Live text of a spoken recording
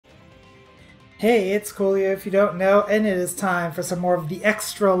Hey, it's Coolio if you don't know, and it is time for some more of the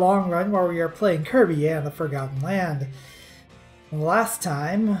extra long run where we are playing Kirby and the Forgotten Land. Last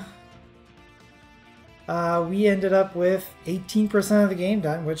time, we ended up with 18% of the game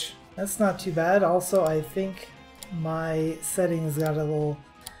done, which that's not too bad. Also, I think my settings got a little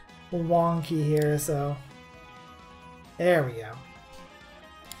wonky here, so there we go.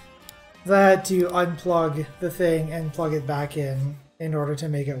 So I had to unplug the thing and plug it back in order to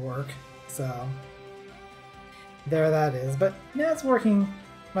make it work. So there that is, but yeah, it's working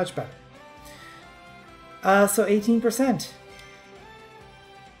much better. So 18%.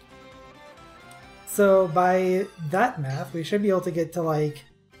 So by that math, we should be able to get to like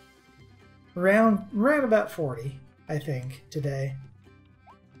round about 40, I think, today.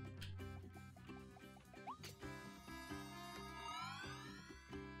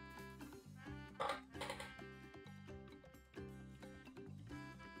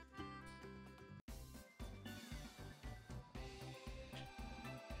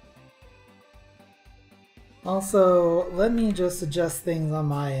 Also, let me just adjust things on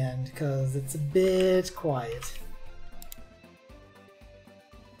my end, because it's a bit quiet.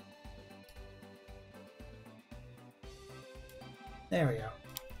 There we go.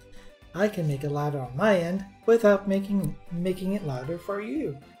 I can make it louder on my end without making it louder for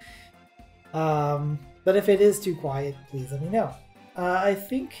you. But if it is too quiet, please let me know. I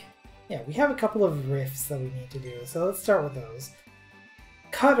think, yeah, we have a couple of riffs that we need to do, so let's start with those.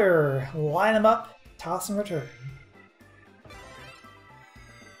 Cutter, line them up. Toss and return.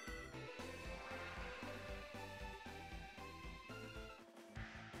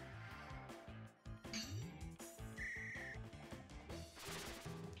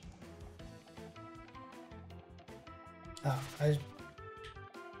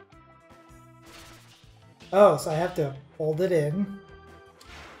 Oh, so I have to hold it in.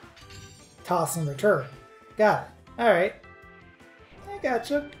 Toss and return. Got it. Alright. I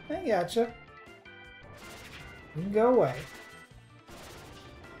gotcha. I gotcha. You can go away.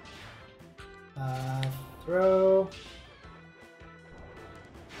 Throw.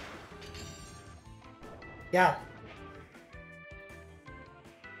 Got it.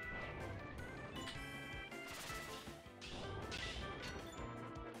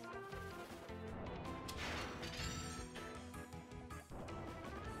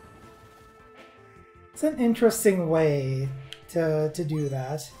 It's an interesting way to do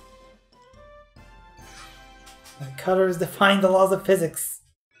that. Cutters define the laws of physics.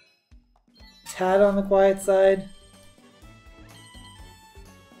 Tad on the quiet side.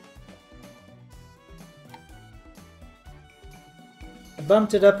 I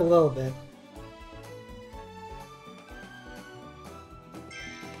bumped it up a little bit.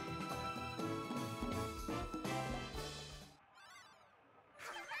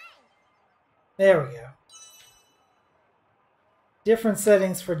 There we go. Different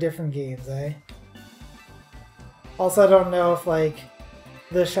settings for different games, eh? Also, I don't know if, like,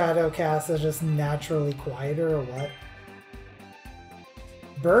 the shadow cast is just naturally quieter or what.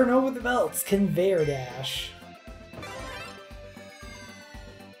 Burn over the belts, conveyor dash.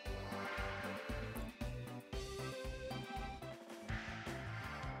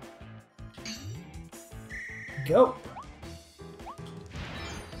 Go!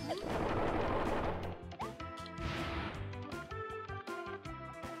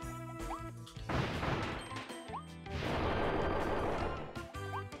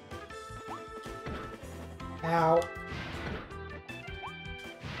 Ow.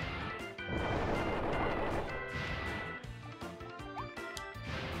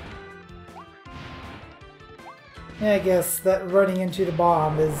 Yeah, I guess that running into the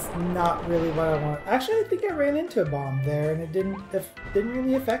bomb is not really what I want. Actually, I think I ran into a bomb there and it didn't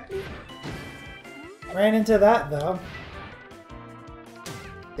really affect me. Ran into that though.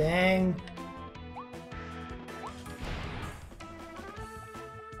 Dang.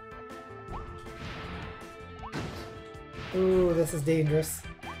 Ooh, this is dangerous.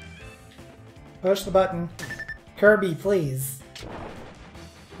 Push the button. Kirby, please.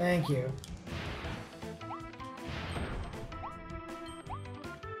 Thank you.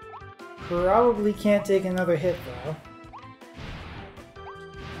 Probably can't take another hit, though.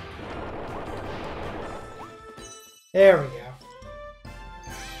 There we go.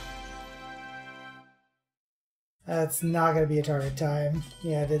 That's not gonna be a target time.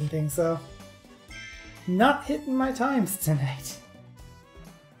 Yeah, I didn't think so. Not hitting my times tonight.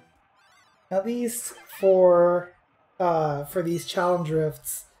 At least for these challenge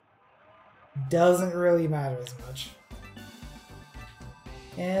rifts, doesn't really matter as much.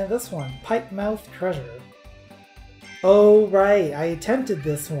 And this one, Pipe Mouth Treasure. Oh, right. I attempted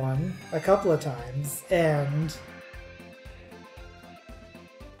this one a couple of times, and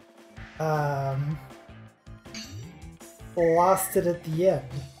lost it at the end.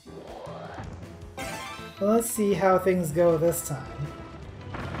 Well, let's see how things go this time.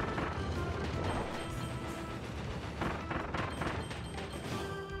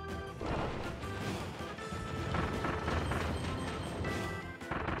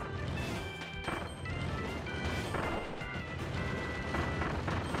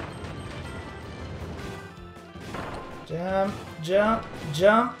 Jump, jump,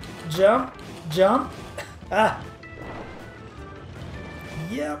 jump, jump, jump. Ah!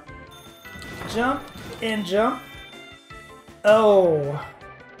 Yep. Jump and jump. Oh!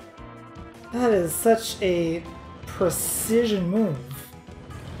 That is such a precision move.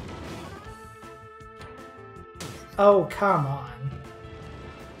 Oh, come on.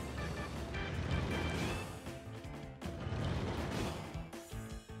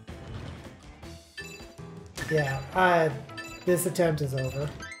 Yeah, this attempt is over.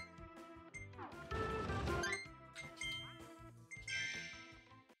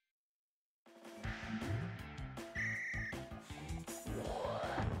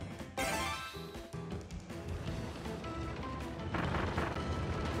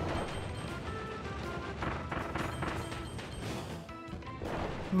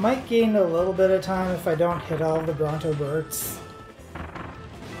 Might gain a little bit of time if I don't hit all of the Bronto Burts.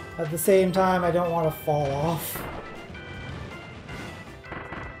 At the same time, I don't want to fall off.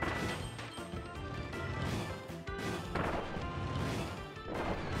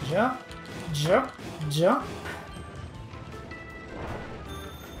 Jump, jump, jump.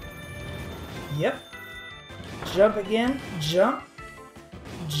 Yep. Jump again, jump,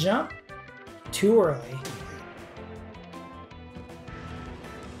 jump. Too early.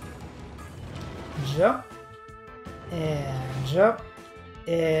 Jump, and jump.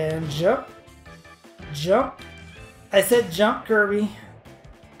 And jump. Jump. I said jump, Kirby.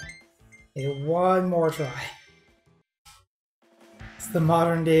 Okay, one more try. It's the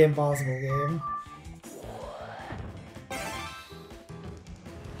modern day impossible game.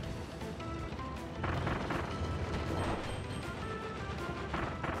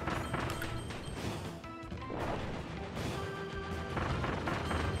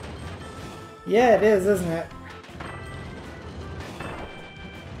 Yeah, it is, isn't it?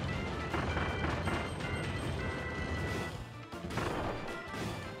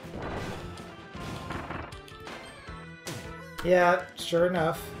 Yeah, sure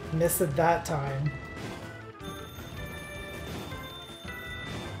enough. Missed it that time.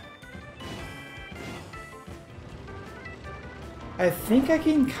 I think I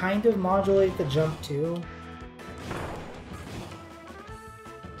can kind of modulate the jump too.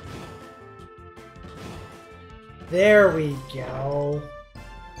 There we go.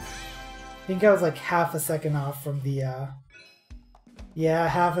 I think I was like half a second off from the, yeah,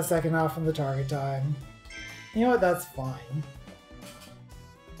 half a second off from the target time. You know what, that's fine.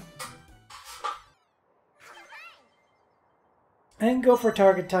 I can go for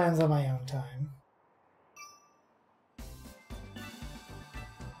target times on my own time.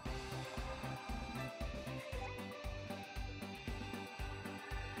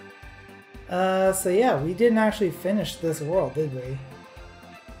 So yeah, we didn't actually finish this world, did we?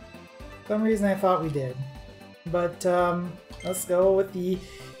 For some reason I thought we did. But, let's go with the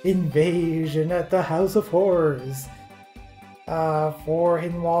invasion at the House of Horrors. 4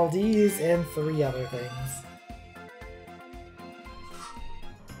 hidden Waldies and 3 other things.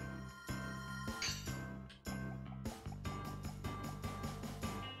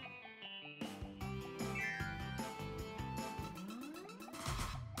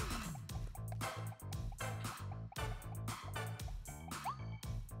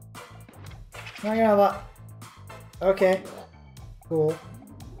 Not gonna lie. Okay. Cool.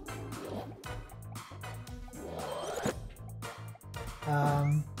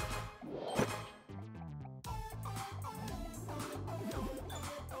 Ow.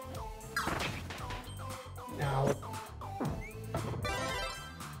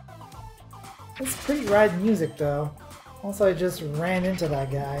 It's pretty rad music though. Also, I just ran into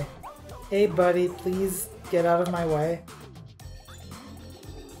that guy. Hey buddy, please get out of my way.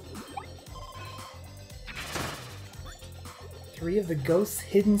 Three of the ghost's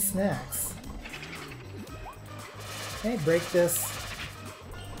hidden snacks. Okay, break this.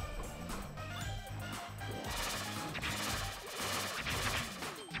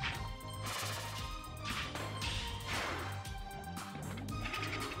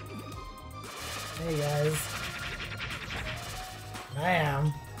 Hey guys. I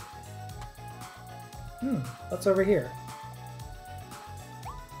am. What's over here?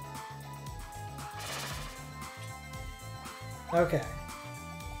 Okay.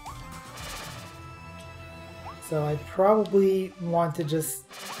 So I probably want to just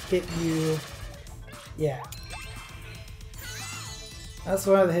hit you. Yeah. That's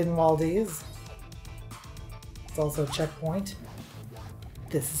one of the hidden Waldies. It's also a checkpoint.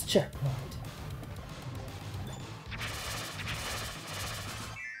 This is checkpoint.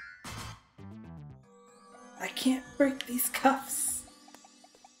 I can't break these cuffs.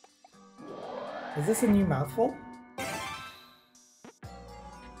 Is this a new mouthful?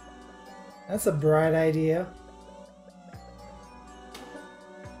 That's a bright idea.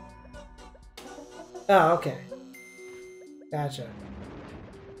 Oh, okay. Gotcha.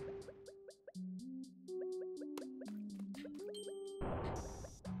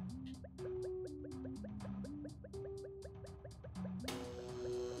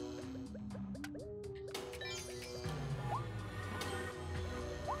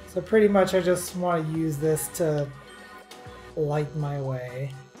 So pretty much I just want to use this to light my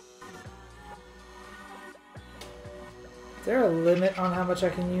way. Is there a limit on how much I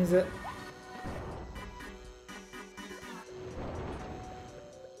can use it?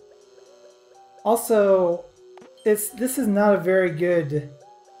 Also, this is not a very good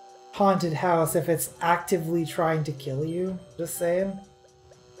haunted house if it's actively trying to kill you. Just saying.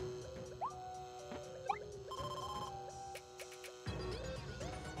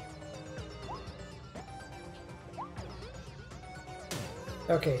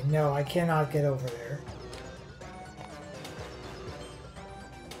 Okay, no, I cannot get over there.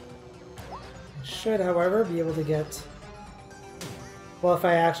 I should, however, be able to get... Well, if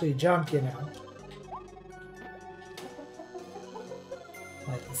I actually jump, you know.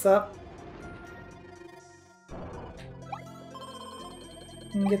 Light this up.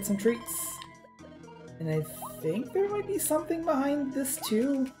 And get some treats. And I think there might be something behind this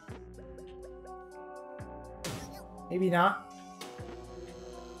too. Maybe not.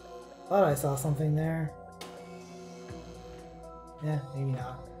 Thought I saw something there. Yeah, maybe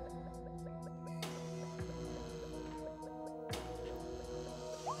not.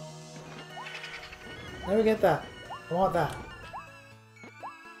 Never get that. I want that.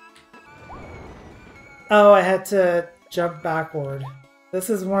 Oh, I had to jump backward. This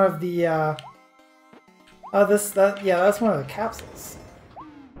is one of the, yeah, that's one of the capsules.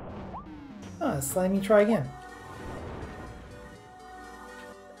 Oh, let's let me try again.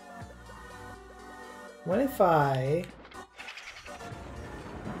 What if I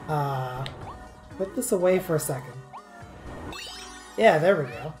put this away for a second? Yeah, there we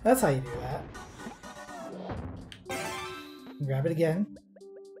go. That's how you do that. Grab it again.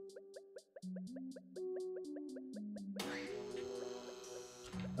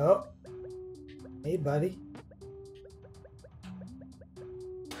 Oh. Hey, buddy.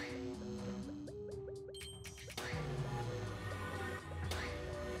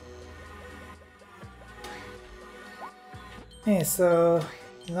 Hey, so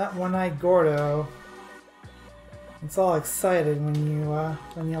that one-eyed Gordo, it's all excited when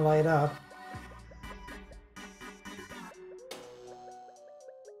you light up.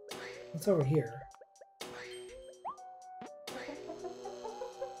 What's over here?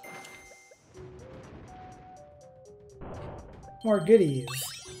 More goodies.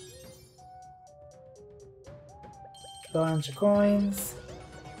 Bunch of coins.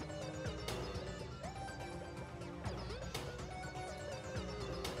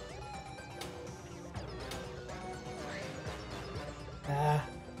 Ah.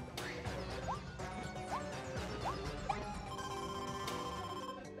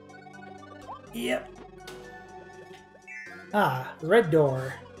 Yep. Ah, red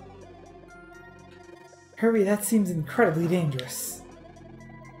door. Kirby, that seems incredibly dangerous.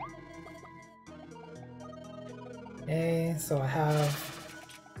 Okay, so I have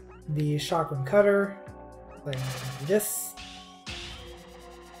the shotgun cutter. Then this.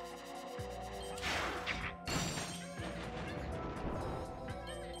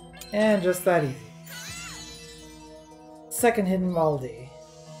 And just that easy. Second hidden Waldi.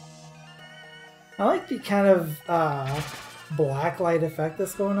 I like the kind of black light effect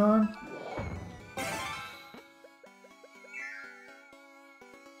that's going on.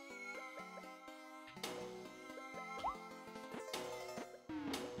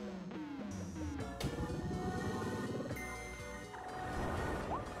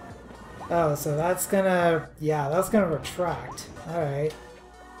 Oh, so that's gonna, yeah, that's gonna retract. Alright.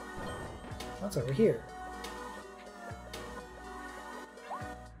 What's over here?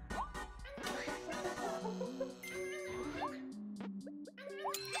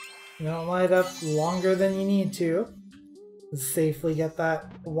 don't light up longer than you need to safely get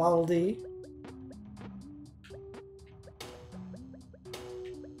that Waddle Dee.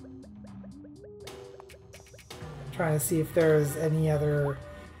 Trying to see if there's any other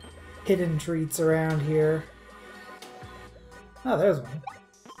hidden treats around here. Oh, there's one.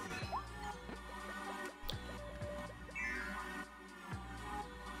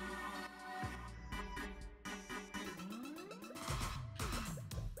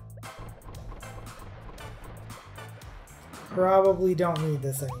 Probably don't need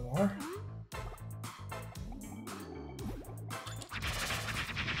this anymore.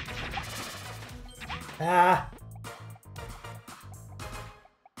 Ah!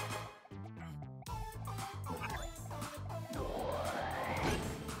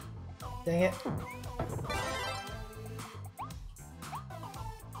 Dang it.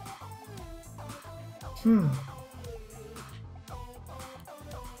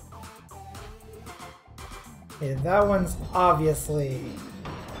 Okay, that one's obviously...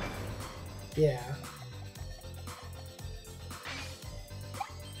 yeah.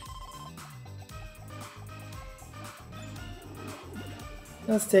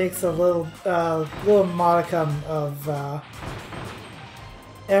 This takes a little modicum of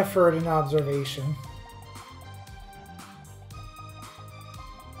effort and observation.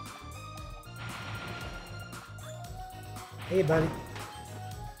 Hey, buddy.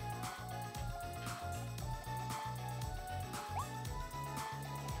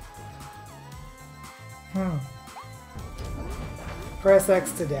 Press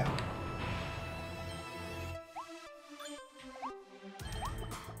X to down.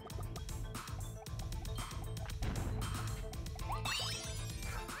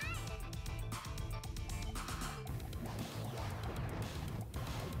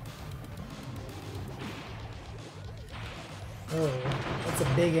 Oh, that's a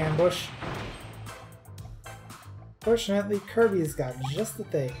big ambush. Fortunately, Kirby's got just the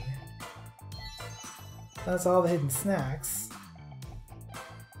thing. That's all the hidden snacks.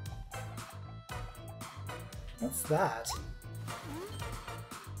 What's that?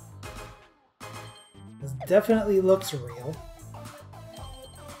 This definitely looks real.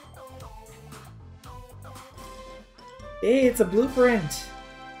 Hey, it's a blueprint!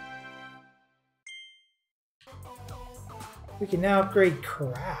 We can now upgrade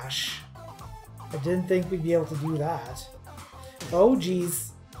Crash. I didn't think we'd be able to do that. Oh,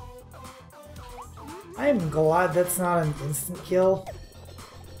 geez. I'm glad that's not an instant kill.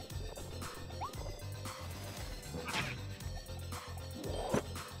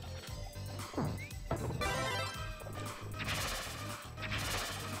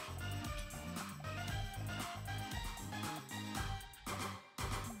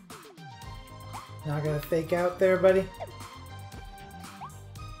 Not gonna fake out there, buddy.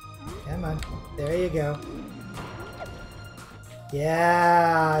 Come on. There you go.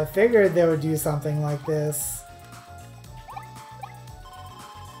 Yeah, I figured they would do something like this.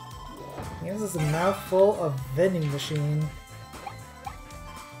 Gives us a mouthful of vending machine.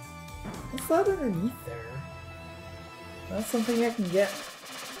 What's that underneath there? That's something I can get.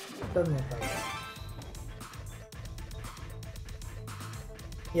 Doesn't look like it.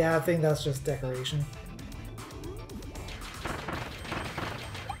 Yeah, I think that's just decoration.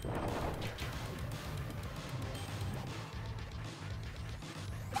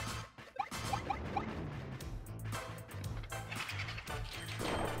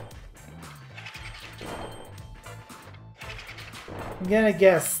 I'm gonna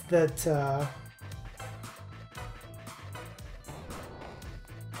guess that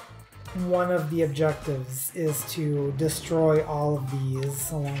one of the objectives is to destroy all of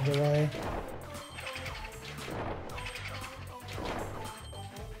these along the way.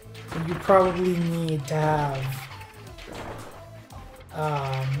 And you probably need to have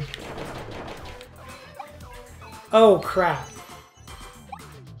oh crap.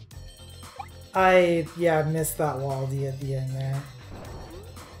 I missed that Waldy at the end there.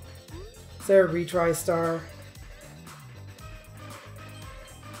 Is there a retry star?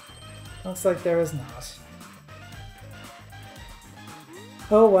 Looks like there is not.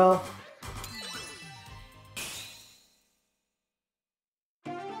 Oh well.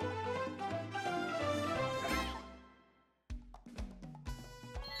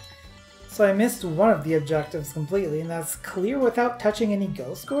 So I missed one of the objectives completely, and that's clear without touching any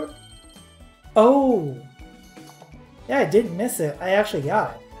ghost core? Oh! Yeah, I didn't miss it. I actually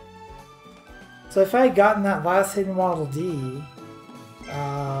got it. So if I had gotten that last hidden Waddle Dee,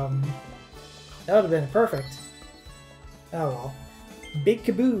 that would have been perfect. Oh well. Big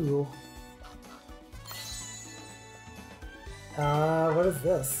Kaboo! What is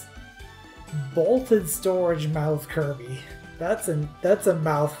this? Bolted Storage Mouth Kirby. That's a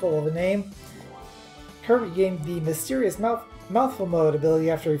mouthful of a name. Kirby gained the mysterious mouthful mode ability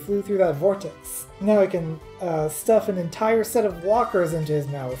after he flew through that vortex. Now he can stuff an entire set of lockers into his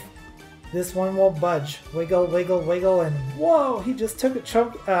mouth. This one won't budge. Wiggle, wiggle, wiggle, and whoa! He just took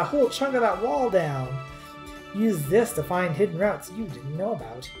a whole chunk of that wall down. Use this to find hidden routes you didn't know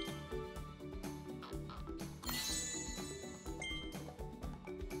about.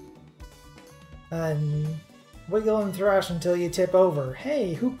 And wiggle and thrash until you tip over.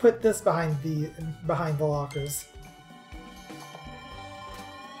 Hey, who put this behind the lockers?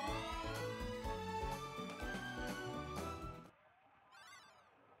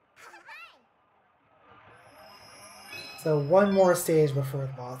 So one more stage before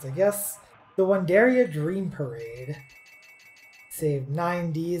the boss, I guess. The Wondaria Dream Parade. Saved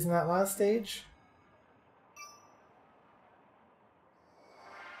 9 Ds in that last stage.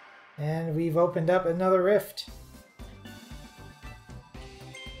 And we've opened up another rift.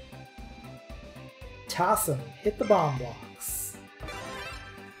 Toss 'em, hit the bomb blocks.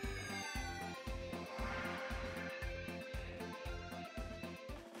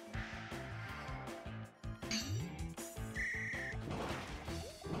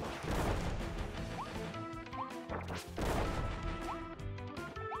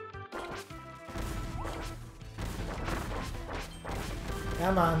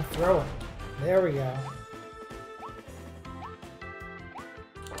 Come on, throw it. There we go.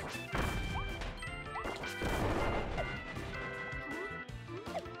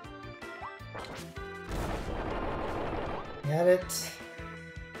 Get it.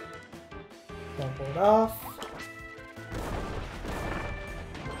 Double it off.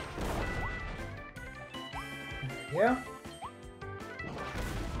 There we go.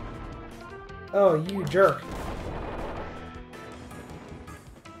 Oh, you jerk.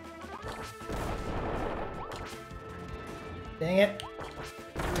 Dang it.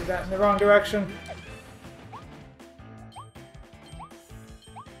 Threw that in the wrong direction.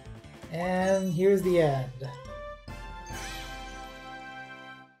 And here's the end.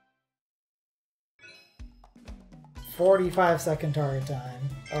 "45-second target time."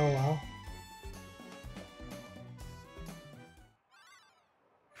 Oh well.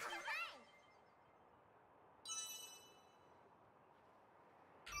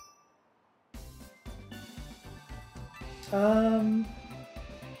 I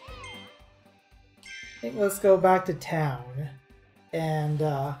think let's go back to town and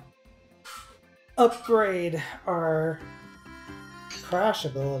upgrade our crash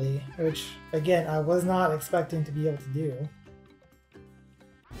ability, which again I was not expecting to be able to do.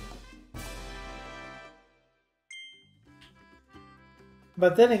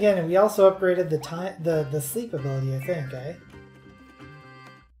 But then again, we also upgraded the sleep ability, I think, eh?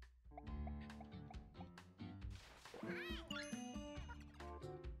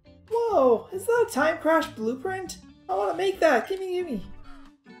 Whoa! Is that a time crash blueprint? I want to make that! Gimme, gimme!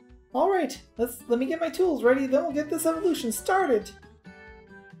 Alright, let me get my tools ready, then we'll get this evolution started!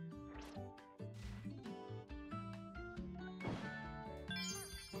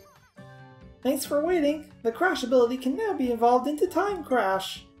 Thanks for waiting! The crash ability can now be evolved into time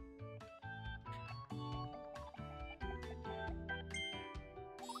crash!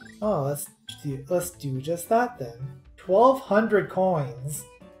 Oh, let's do just that then. 1,200 coins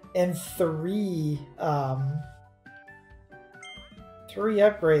and three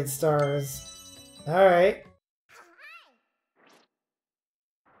upgrade stars. Alright.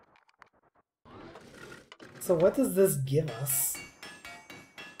 So what does this give us?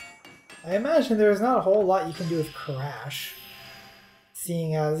 I imagine there's not a whole lot you can do with Crash,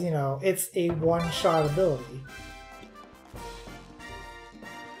 seeing as, you know, it's a one-shot ability.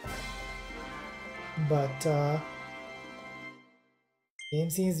 But, game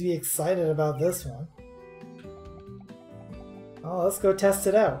seems to be excited about this one. Oh, let's go test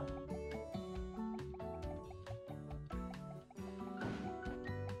it out.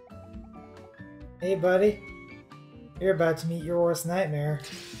 Hey, buddy. You're about to meet your worst nightmare.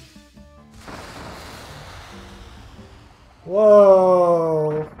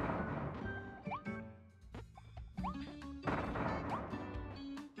 Whoa!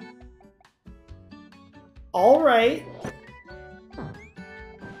 Alright.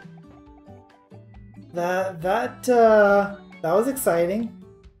 That was exciting.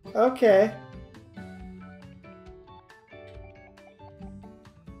 Okay.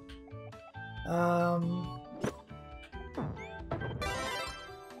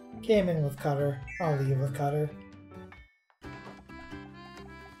 Came in with Cutter. I'll leave with Cutter.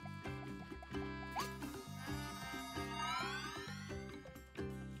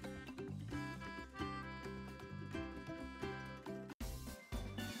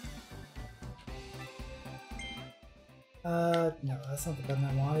 No, that's not the button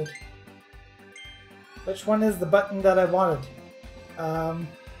I wanted. Which one is the button that I wanted?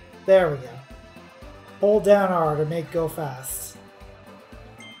 There we go. Hold down R to make go fast.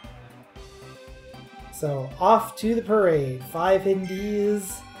 So, off to the parade. 5 hidden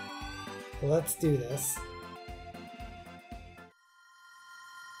Ds. Let's do this.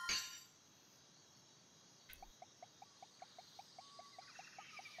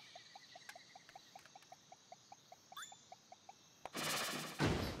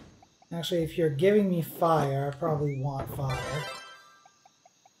 Actually, if you're giving me fire, I probably want fire.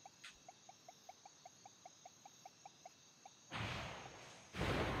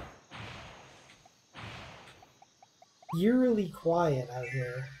 Eerily quiet out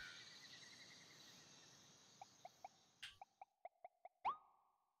here.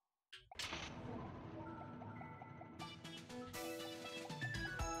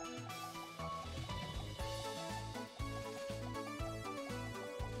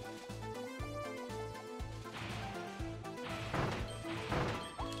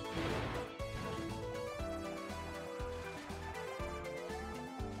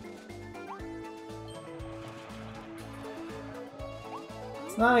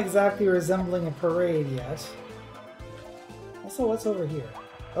 It's not exactly resembling a parade yet. Also, what's over here?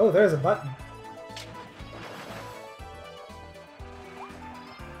 Oh, there's a button.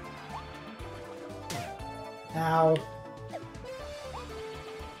 Ow.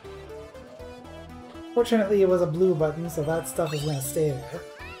 Fortunately, it was a blue button, so that stuff is going to stay there.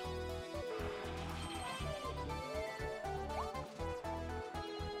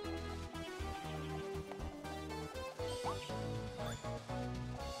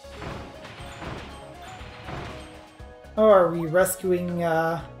 Oh, are we rescuing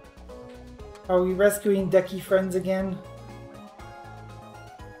Decky friends again?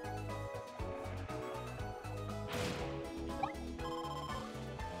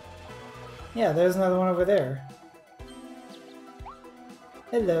 Yeah, there's another one over there.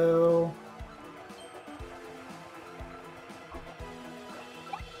 Hello.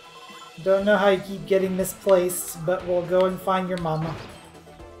 Don't know how you keep getting misplaced, but we'll go and find your mama.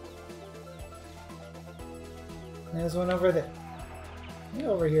 There's one over there. Get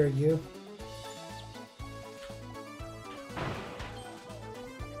over here, you.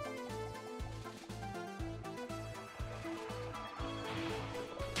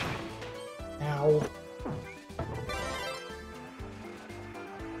 Ow.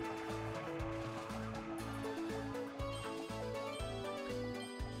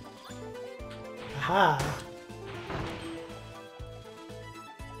 Aha.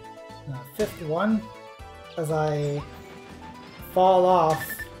 Now, 51. As I fall off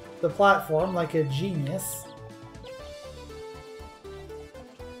the platform like a genius.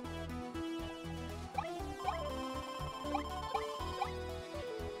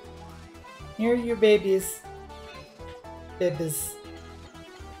 Here are your babies. Bibis.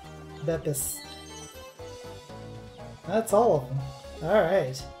 Bepis. That's all of them.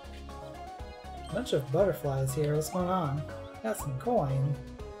 Alright. Bunch of butterflies here. What's going on? Got some coin.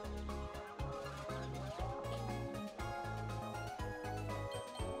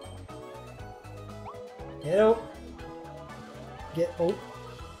 Get up. Get up.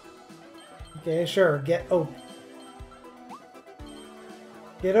 Okay, sure. Get up.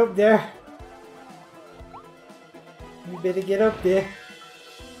 Get up there. You better get up there.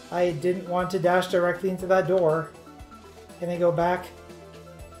 I didn't want to dash directly into that door. Can I go back?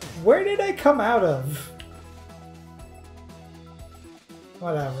 Where did I come out of?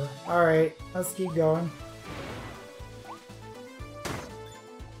 Whatever. Alright, let's keep going.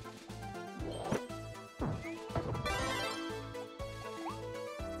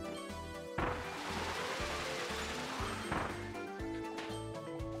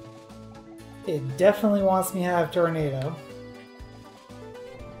 It definitely wants me to have Tornado.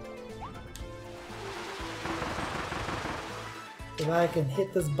 So that I can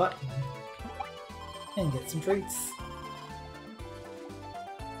hit this button and get some treats.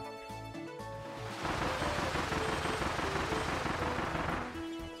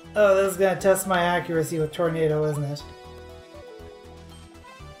 Oh, this is gonna test my accuracy with Tornado, isn't it?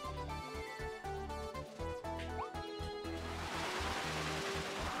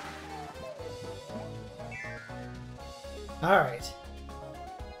 Alright.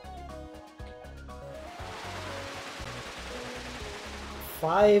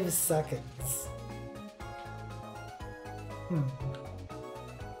 Five seconds. You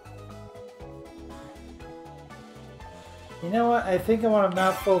know what? I think I want a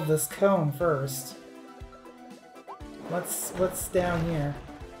mouthful of this cone first. What's down here?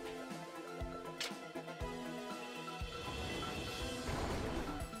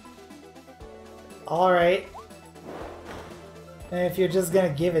 Alright. And if you're just gonna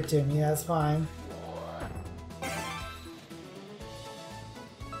give it to me, that's fine.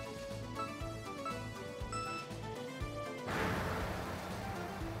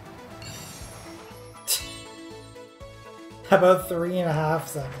 About 3.5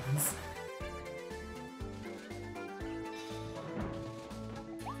 seconds.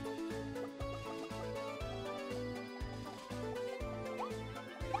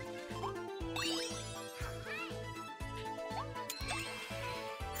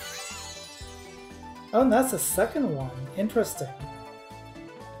 Oh, and that's the second one. Interesting.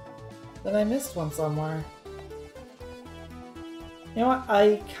 Then I missed one somewhere. You know what?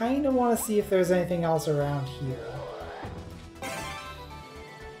 I kind of want to see if there's anything else around here.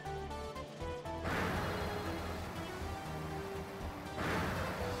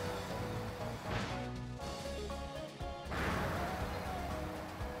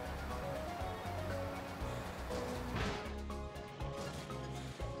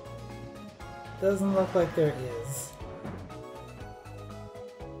 Doesn't look like there is.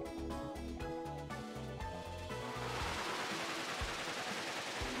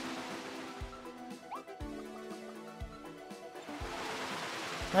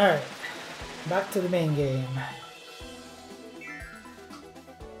 Alright, back to the main game.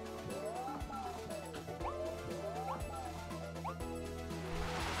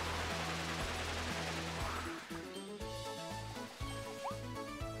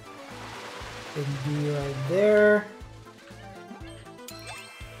 Can be right there.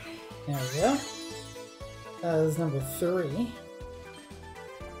 There we go. That is number 3.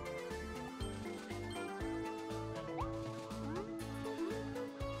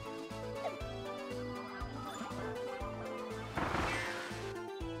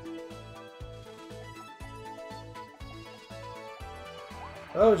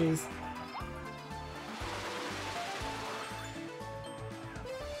 Oh, geez.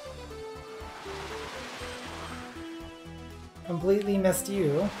 Completely missed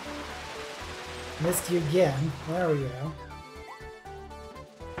you. Missed you again. There we go.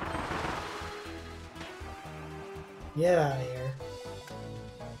 Get out of here.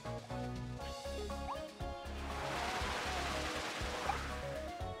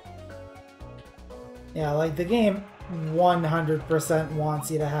 Yeah, like the game 100% wants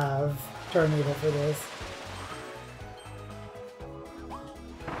you to have Tornado for this.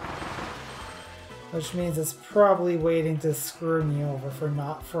 Which means it's probably waiting to screw me over for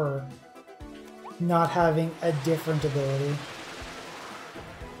not having a different ability.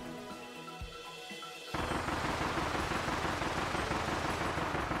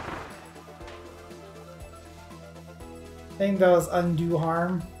 I think that was Undo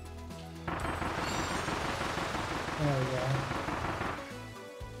Harm. There we go.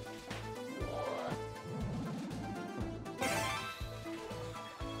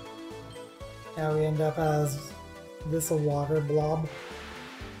 Now we end up as this a water blob.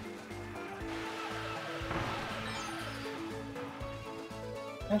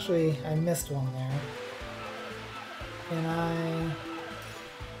 Actually, I missed one there. Can I...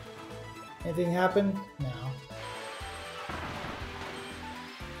 Anything happen? No.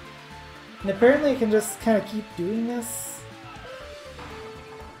 And apparently I can just kind of keep doing this.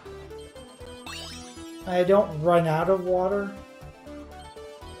 I don't run out of water.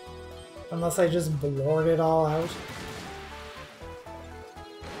 Unless I just blort it all out.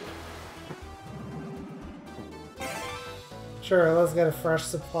 Sure, let's get a fresh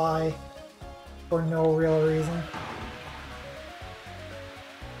supply for no real reason.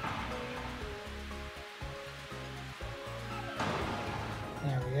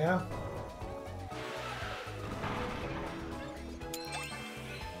 There we go.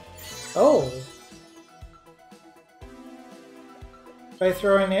 Oh! By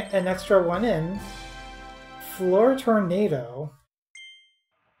throwing an extra one in, Floor Tornado.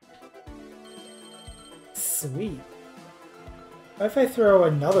 Sweet. What if I throw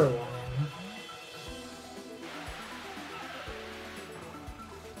another one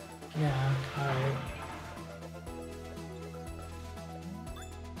in? Yeah, alright.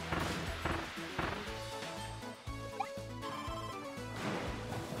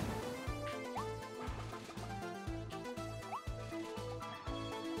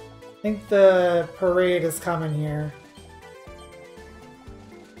 I think the parade is coming here.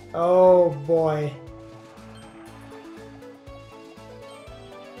 Oh boy.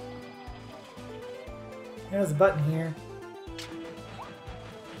 There's a button here.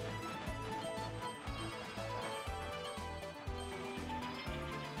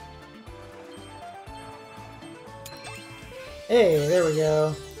 Hey, there we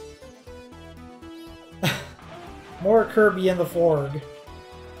go. More Kirby in the Forg. I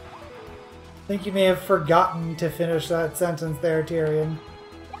think you may have forgotten to finish that sentence there, Tyrion.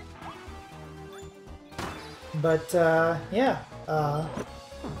 But, yeah.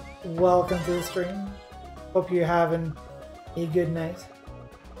 Welcome to the stream. Hope you're having a good night.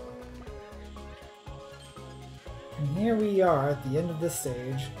 And here we are at the end of this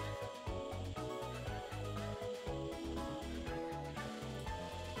stage.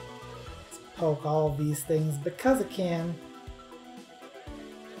 Let's poke all of these things because I can.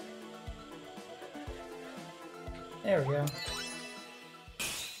 There we go.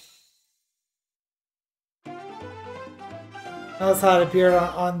 Notice how it appeared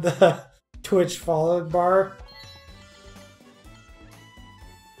on the Twitch followed bar.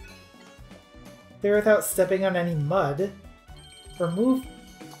 There without stepping on any mud. Remove...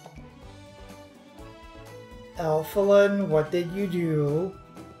 Elphalon, what did you do?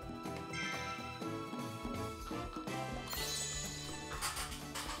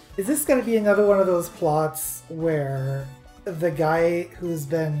 Is this going to be another one of those plots where the guy who's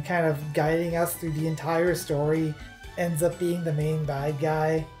been kind of guiding us through the entire story ends up being the main bad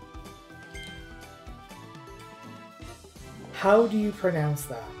guy? How do you pronounce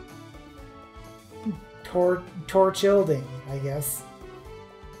that? Torchilding, I guess.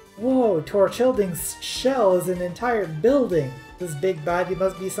 Whoa, Torchilding's shell is an entire building! This big baddie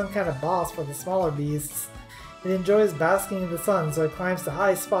must be some kind of boss for the smaller beasts. It enjoys basking in the sun, so it climbs to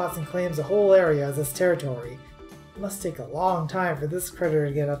high spots and claims a whole area as its territory. It must take a long time for this critter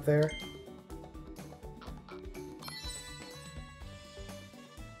to get up there.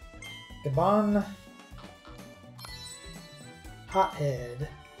 Gabon. Hothead.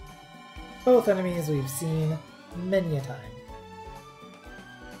 Both enemies we've seen many a time.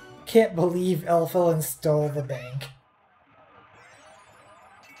 Can't believe Elphalon stole the bank.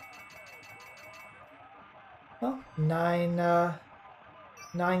 Well, 9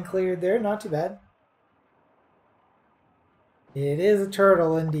 cleared there, not too bad. It is a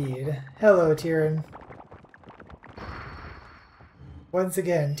turtle indeed. Hello, Tyrion. Once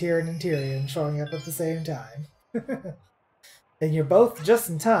again, Tyrion and Tyrion showing up at the same time. And you're both just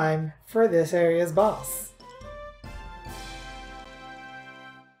in time for this area's boss.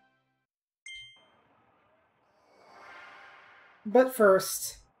 But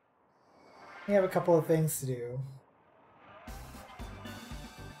first, we have a couple of things to do.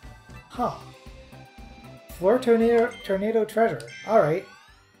 Huh. Floor tornado treasure. Alright.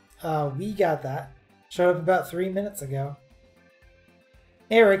 We got that. Showed up about 3 minutes ago.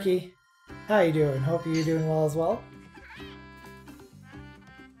 Hey Ricky. How you doing? Hope you're doing well as well.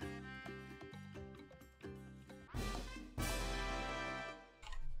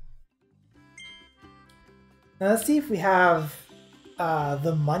 Now let's see if we have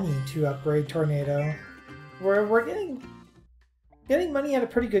the money to upgrade Tornado. We're getting money at a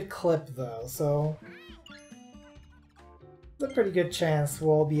pretty good clip though, so it's a pretty good chance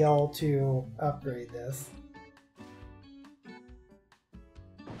we'll be able to upgrade this.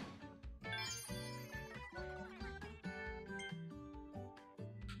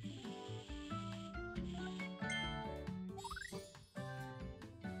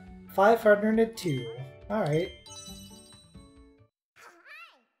 $502. All right.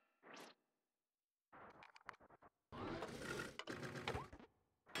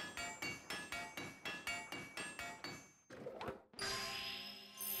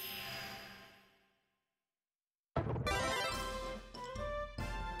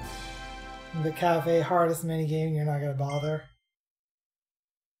 The cafe hardest minigame, you're not gonna bother.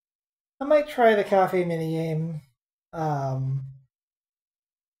 I might try the cafe minigame.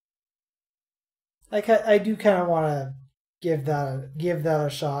 I do kind of want to give that a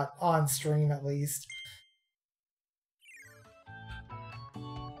shot on stream at least.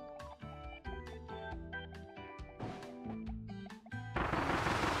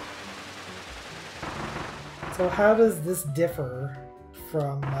 So how does this differ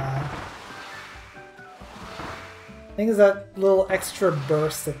from? I think it's that little extra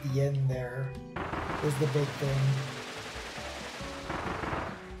burst at the end there is the big thing.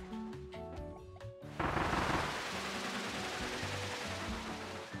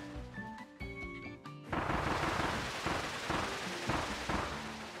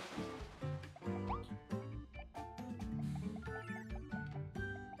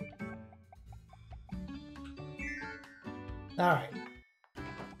 Alright.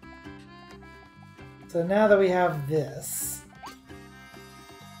 So now that we have this,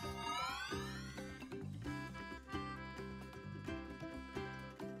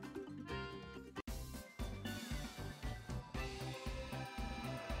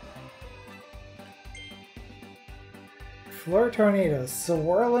 Fleur tornadoes.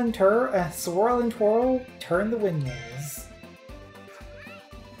 Swirl and twirl, turn the windmills.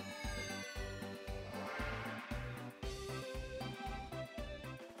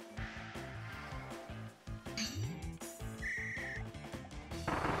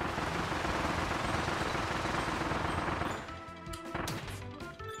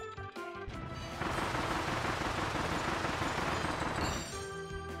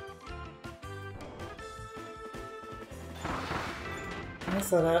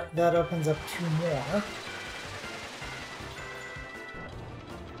 So that opens up 2 more.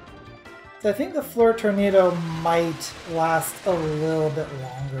 So I think the Fleur Tornado might last a little bit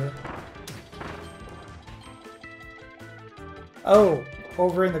longer. Oh,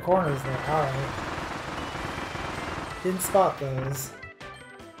 over in the corners there. Alright. Didn't spot those.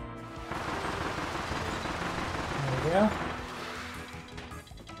 There we go.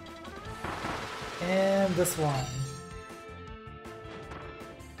 And this one.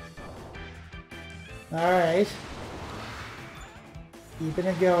 Alright. Keeping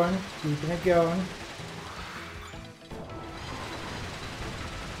it going, keeping it going.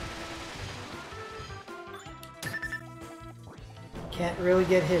 Can't really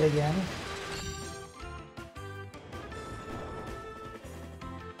get hit again.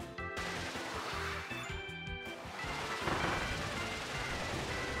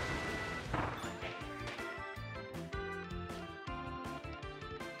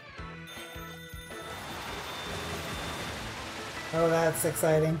 Oh, that's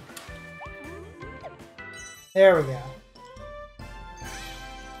exciting. There we go.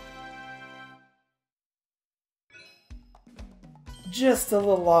 Just a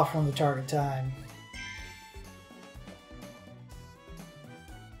little off from the target time.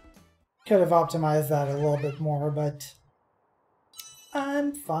 Could have optimized that a little bit more, but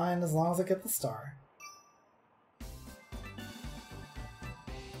I'm fine as long as I get the star.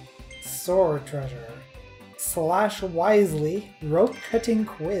 Sword treasure. Slash wisely, rope cutting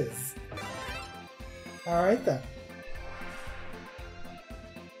quiz. Alright then.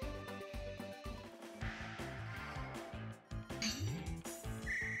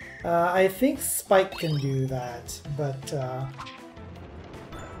 I think Spike can do that, but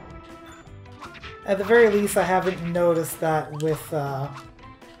at the very least I haven't noticed that with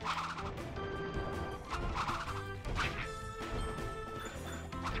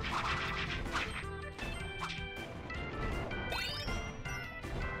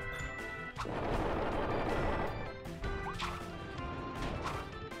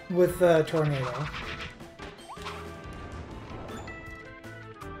the tornado.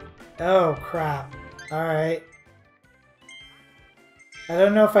 Oh crap. Alright. I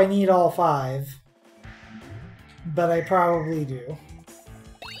don't know if I need all 5, but I probably do.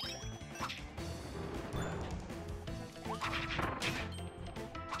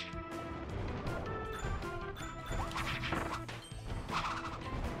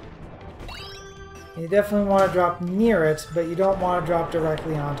 You definitely want to drop near it, but you don't want to drop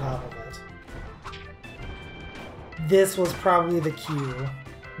directly on top of it. This was probably the cue.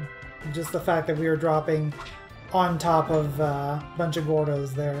 Just the fact that we were dropping on top of a bunch of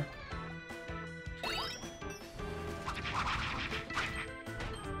Gordos there.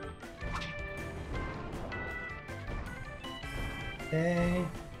 Okay.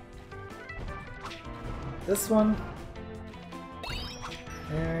 This one.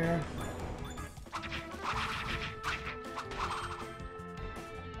 There.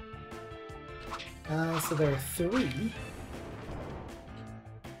 So there are 3.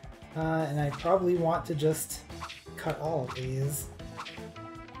 And I probably want to just cut all of these.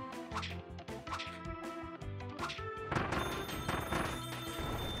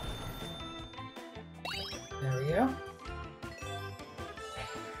 There we go.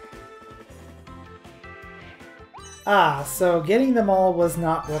 Ah, so getting them all was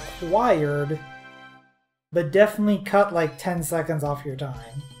not required, but definitely cut like 10 seconds off your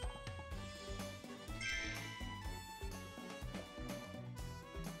time.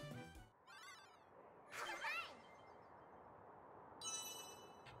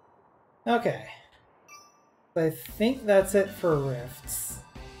 Okay. I think that's it for rifts,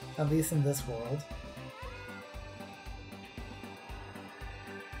 at least in this world.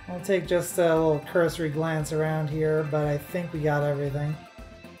 I'll take just a little cursory glance around here, but I think we got everything.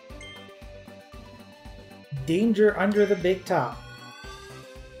 Danger under the big top.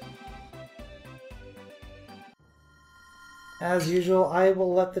 As usual, I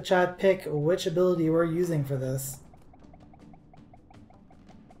will let the chat pick which ability we're using for this.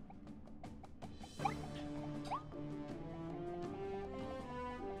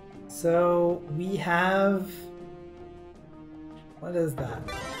 So we have What is that?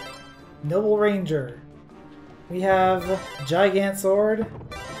 Noble Ranger. We have Gigant Sword,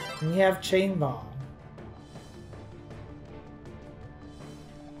 and we have Chain Bomb.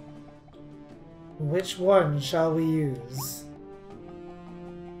 Which one shall we use?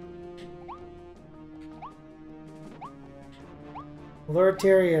 Lord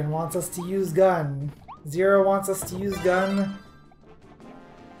Tyrion wants us to use gun. Zero wants us to use gun.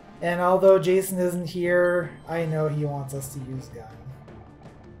 And although Jason isn't here, I know he wants us to use gun.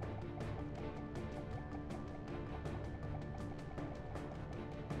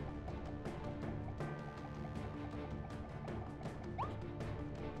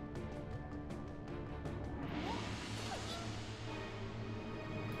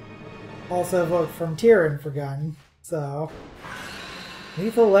 Also vote from Tyrion for gun, so...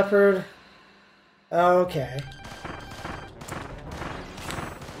 Lethal Leopard... Okay.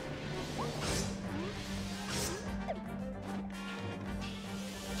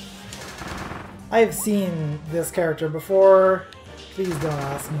 I've seen this character before. Please don't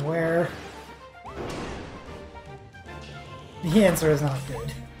ask me where. The answer is not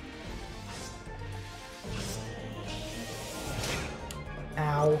good.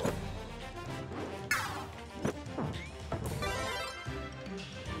 Ow.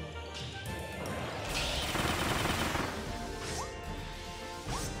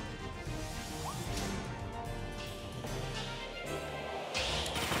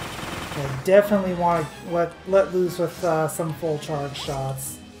 I definitely want to let loose with some full charge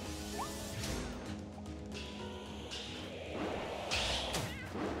shots.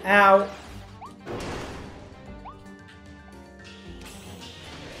 Ow!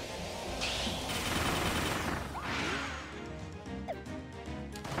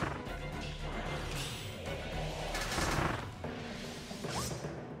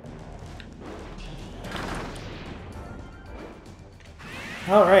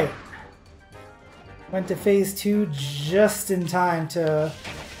 Alright. Went to phase 2 just in time to...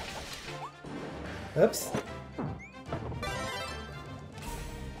 Oops.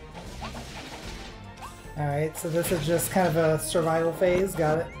 Alright, so this is just kind of a survival phase,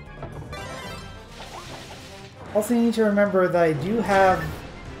 got it. Also need to remember that I do have...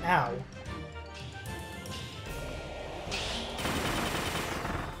 Ow.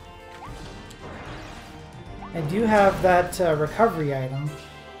 I do have that recovery item.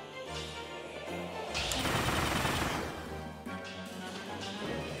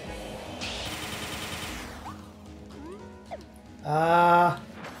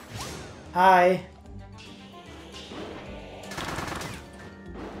 Hi.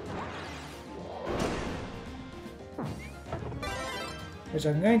 Which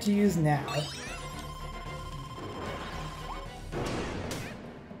I'm going to use now.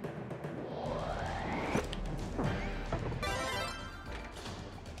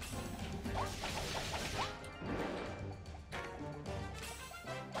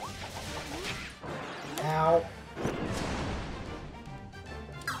 Ow.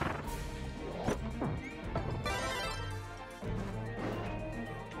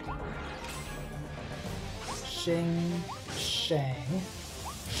 Shing, Shang,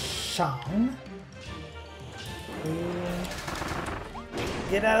 Shang.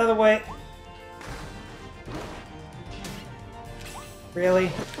 Get out of the way.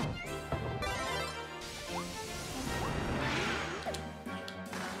 Really?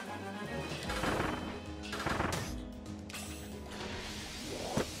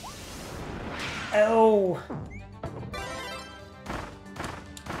 Oh!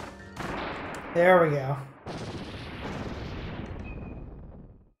 There we go.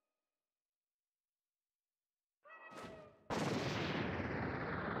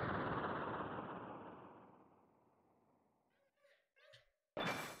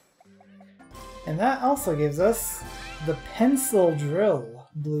 And that also gives us the pencil drill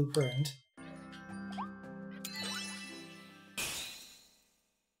blueprint.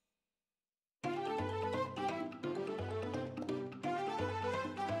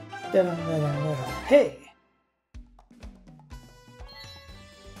 Hey!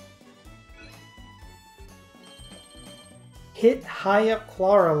 Hit high up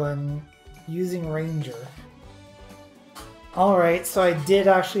Clarolin using Ranger. Alright, so I did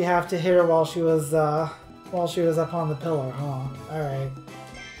actually have to hit her while she was up on the pillar, huh? Alright.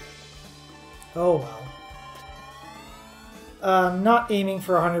 Oh well. Not aiming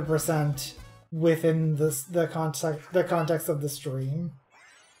for 100% within the context of the stream.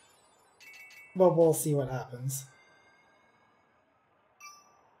 But we'll see what happens.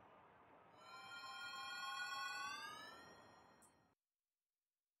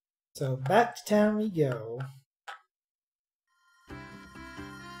 So back to town we go.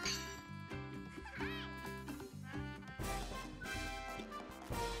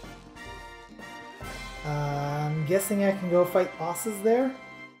 I'm guessing I can go fight bosses there?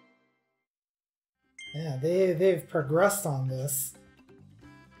 Yeah, they've progressed on this.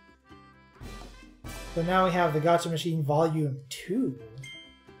 So now we have the Gacha Machine Volume 2.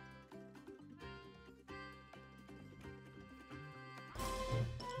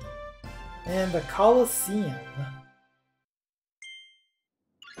 And the Colosseum.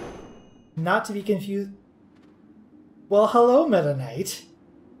 Not to be confused... Well, hello, Meta Knight.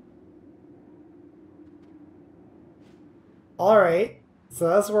 Alright, so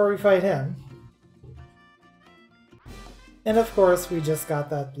that's where we fight him. And of course, we just got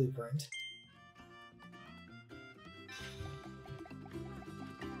that blueprint.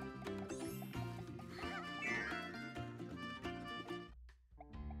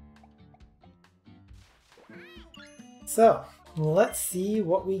 So, let's see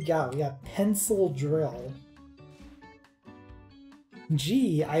what we got. We got Pencil Drill.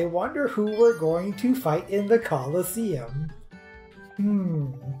 Gee, I wonder who we're going to fight in the Colosseum.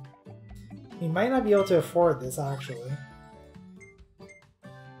 We might not be able to afford this, actually.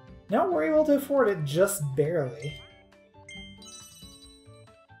 No, we're able to afford it just barely.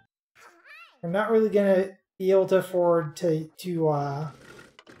 We're not really gonna be able to afford to do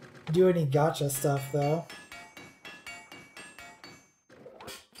any gacha stuff, though.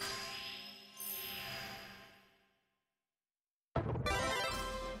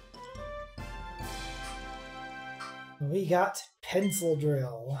 We got Pencil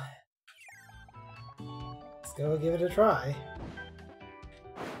Drill. Let's go give it a try.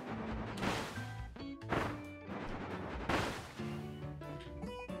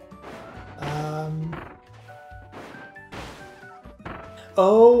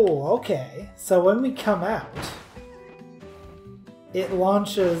 Oh, okay. So when we come out, it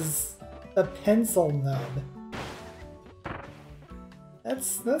launches a pencil nub.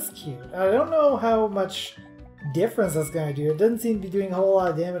 That's cute. I don't know how much difference that's going to do. It doesn't seem to be doing a whole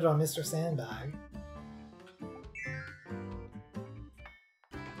lot of damage on Mr. Sandbag.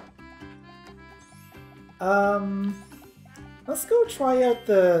 Let's go try out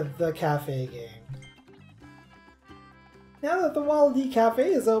the cafe game. Now that the Wallaby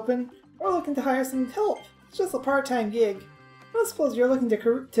Cafe is open, we're looking to hire some help. It's just a part-time gig. I don't suppose you're looking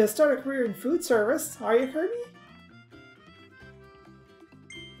to start a career in food service, are you, Kirby?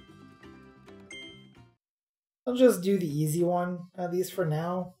 I'll just do the easy one, at least for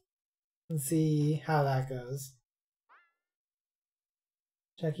now, and see how that goes.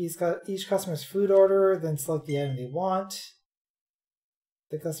 Check each customer's food order, then select the item they want.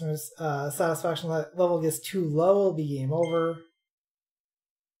 The customer's satisfaction level gets too low, it'll be game over.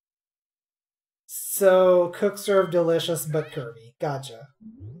 So, cook, serve, delicious, but Kirby. Gotcha.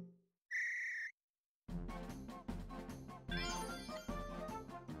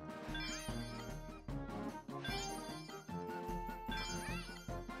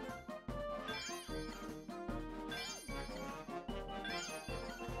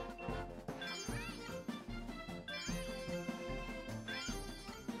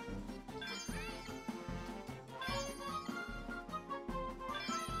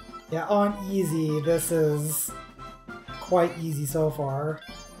 Yeah, on easy, this is quite easy so far.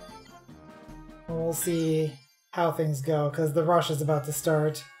 And we'll see how things go, because the rush is about to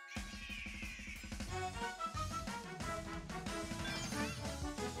start.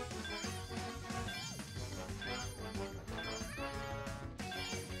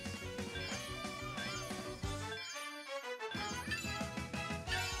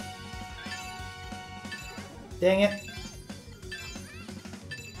 Dang it.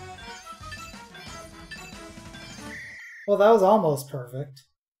 Well, that was almost perfect.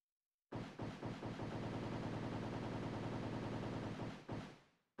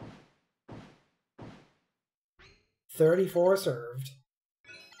 $34 served.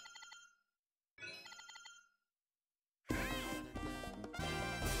 I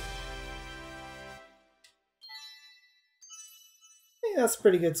think that's a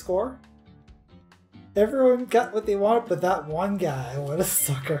pretty good score. Everyone got what they wanted, but that one guy, what a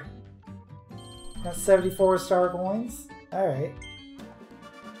sucker. That's 74 star coins. Alright.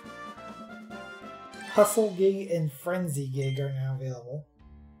 Hustle Gig and Frenzy Gig are now available.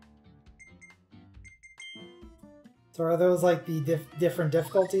 So are those like the different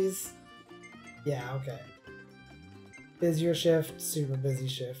difficulties? Yeah, okay. Busier shift, super busy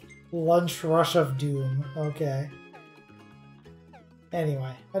shift. Lunch Rush of Doom. Okay.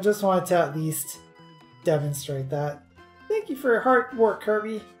 Anyway, I just wanted to at least demonstrate that. Thank you for your hard work,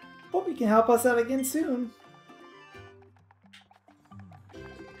 Kirby. Hope you can help us out again soon.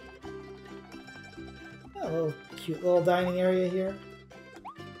 A little cute little dining area here.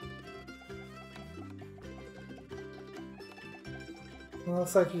 Well,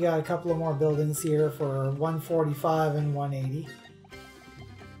 looks like you got a couple of more buildings here for 145 and 180.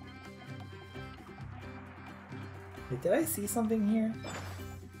 Wait, did I see something here?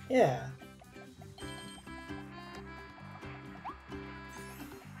 Yeah.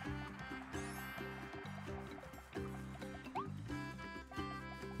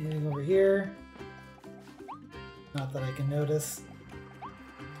 Anything over here? Not that I can notice.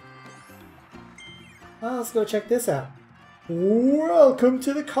 Well, let's go check this out. Welcome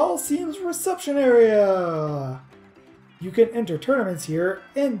to the Coliseum's reception area! You can enter tournaments here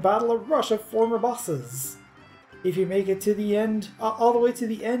and battle a rush of former bosses. If you make it to the end, all the way to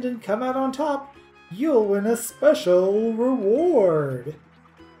the end and come out on top, you'll win a special reward.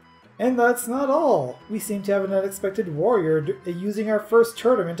 And that's not all. We seem to have an unexpected warrior using our first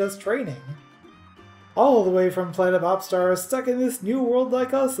tournament as training. All the way from Planet Bopstar, stuck in this new world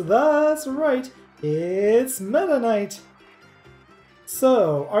like us, that's right, it's Meta Knight!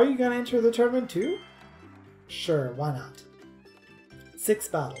 So, are you gonna enter the tournament too? Sure, why not? 6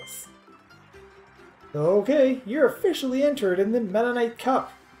 battles. Okay, you're officially entered in the Meta Knight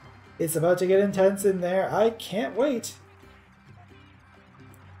Cup. It's about to get intense in there, I can't wait!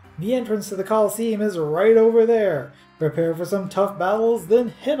 The entrance to the Coliseum is right over there. Prepare for some tough battles, then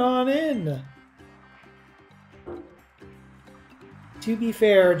head on in! To be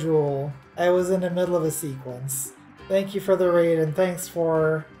fair, Jewel, I was in the middle of a sequence. Thank you for the raid and thanks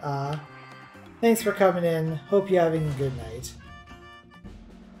for coming in. Hope you're having a good night.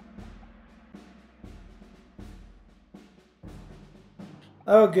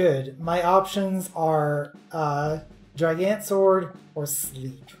 Oh good. My options are Gigant Sword or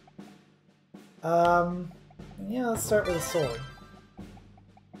Sleep. Yeah, let's start with a sword.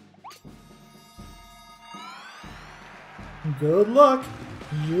 Good luck!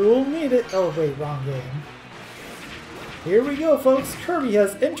 You'll need it! Oh wait, wrong game. Here we go, folks! Kirby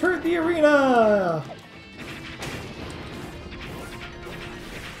has entered the arena!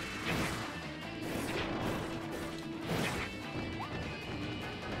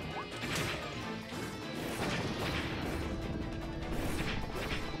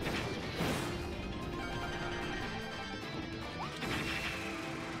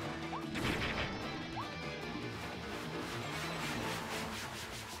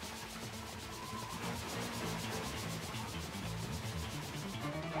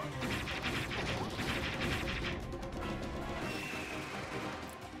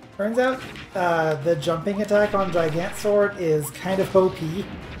 Turns out, the jumping attack on Gigant Sword is kind of OP.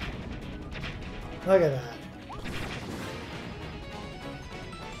 Look at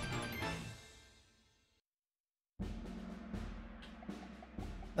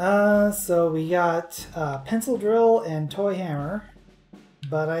that. So we got Pencil Drill and Toy Hammer,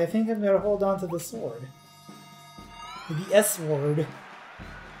 but I think I'm going to hold on to the sword. The S-word.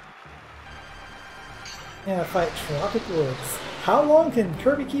 And fight Tropic Woods. How long can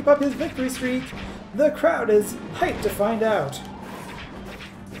Kirby keep up his victory streak? The crowd is hyped to find out.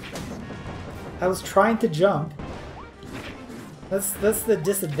 I was trying to jump. That's the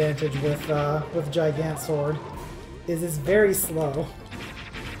disadvantage with Gigant Sword, is it's very slow.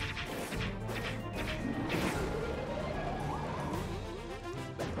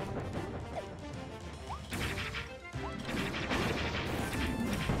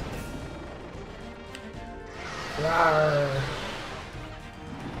 Rawr.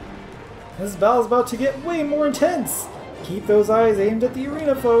 This battle's about to get way more intense! Keep those eyes aimed at the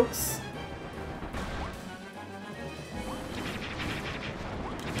arena, folks!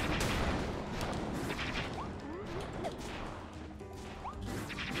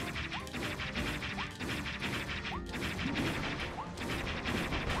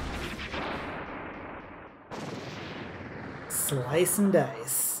 Slice and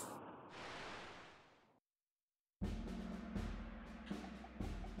dice.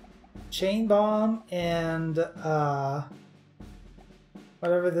 Chain Bomb and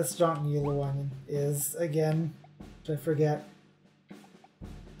whatever this Junk Mule one is again, which I forget.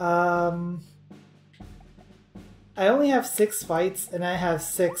 I only have 6 fights and I have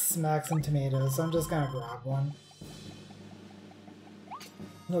 6 smacks and tomatoes, so I'm just gonna grab one.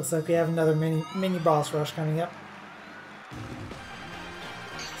 Looks like we have another mini boss rush coming up.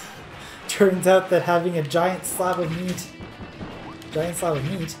 Turns out that having a giant slab of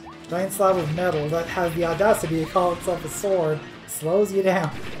metal that has the audacity to call itself a sword slows you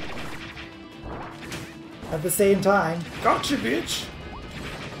down. At the same time, gotcha, bitch!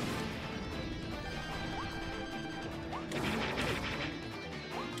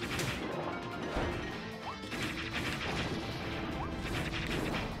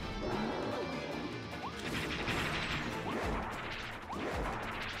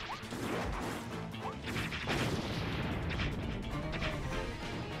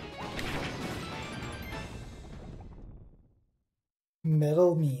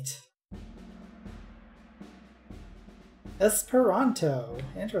 Middle meat. Esperanto.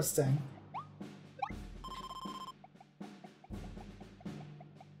 Interesting.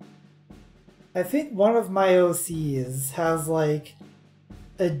 I think one of my OCs has like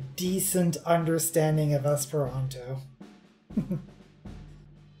a decent understanding of Esperanto.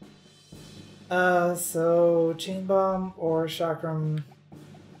 So Chain Bomb or Chakram.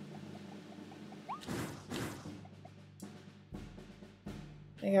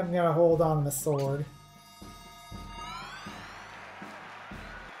 I think I'm gonna hold on to the sword.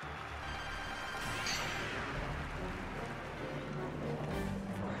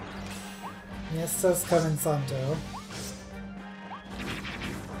 Yes, come in Santo.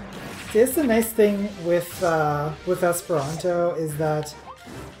 See, that's the nice thing with Esperanto is that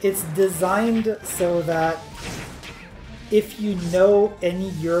it's designed so that if you know any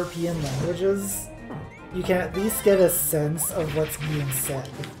European languages, you can at least get a sense of what's being said.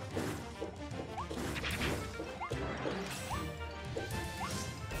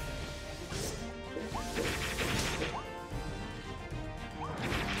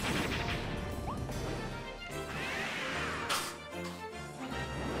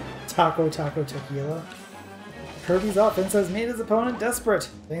 Taco Tequila. Kirby's offense has made his opponent desperate.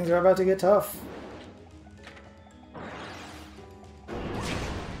 Things are about to get tough.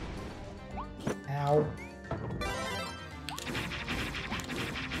 Ow.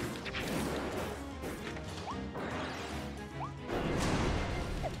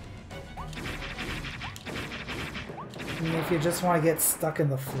 I mean, if you just want to get stuck in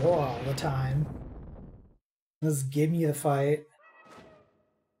the floor all the time, just give me the fight.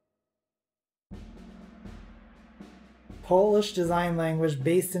 Polish design language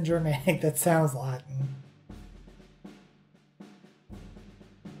based in Germanic that sounds Latin.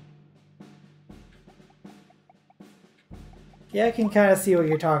 Yeah, I can kind of see what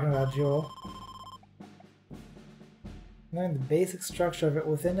you're talking about, Jewel. Learn the basic structure of it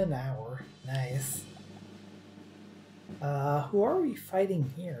within an hour. Nice. Who are we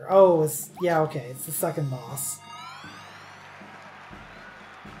fighting here? Oh, yeah, okay, it's the second boss.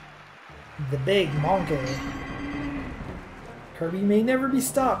 The big monkey. Kirby may never be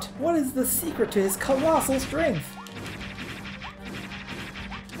stopped. What is the secret to his colossal strength?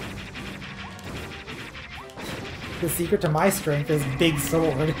 The secret to my strength is big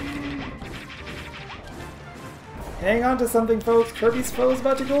sword. Hang on to something, folks. Kirby's foe's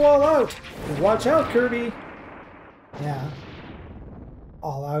about to go all out. Watch out, Kirby. Yeah.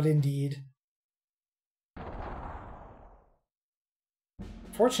 All out indeed.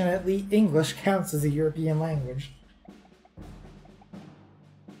 Fortunately, English counts as a European language.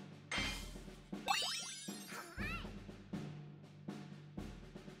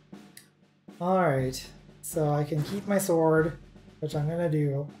 Alright, so I can keep my sword, which I'm gonna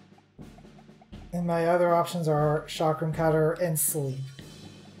do. And my other options are Chakram Cutter and Sleep.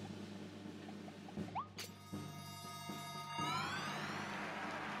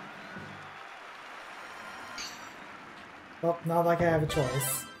 Well, not like I have a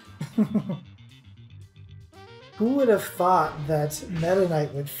choice. Who would have thought that Meta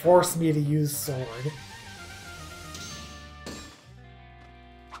Knight would force me to use sword?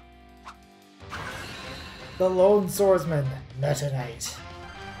 The Lone Swordsman, Meta Knight.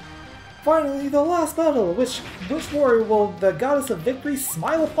 Finally, the last battle! Which warrior will the Goddess of Victory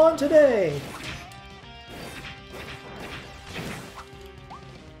smile upon today?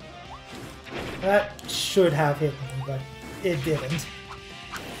 That should have hit me, but it didn't.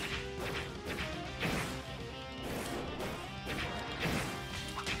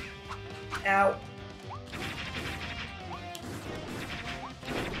 Ow.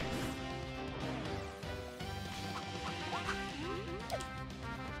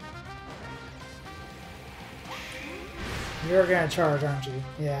 You're gonna charge, aren't you?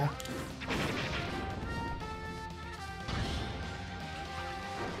 Yeah.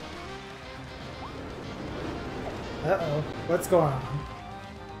 Uh-oh. What's going on?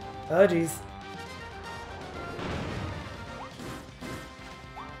 Oh, jeez.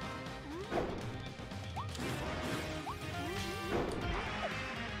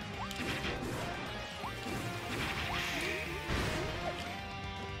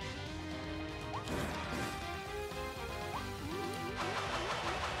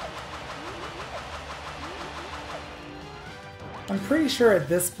 I'm pretty sure at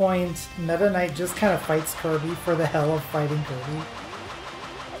this point, Meta Knight just kind of fights Kirby for the hell of fighting Kirby.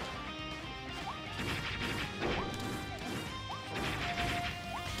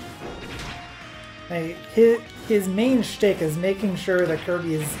 Like, his main shtick is making sure that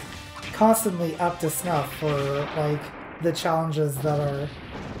Kirby is constantly up to snuff for, like, the challenges that are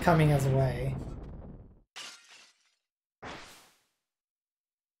coming his way.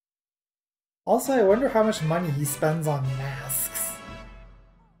 Also, I wonder how much money he spends on masks.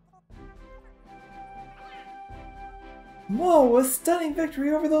 Whoa, a stunning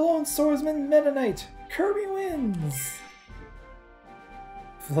victory over the Lone Swordsman Meta Knight! Kirby wins!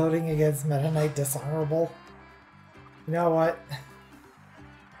 Floating against Meta Knight dishonorable. You know what?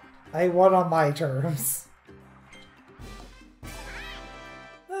 I won on my terms.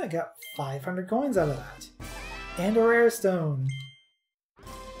 I got 500 coins out of that. And a rare stone.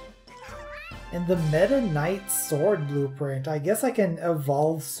 And the Meta Knight Sword blueprint. I guess I can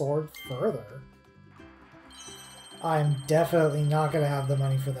evolve Sword further. I'm definitely not going to have the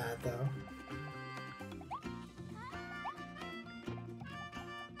money for that, though.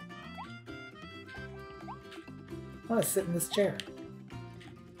 I want to sit in this chair.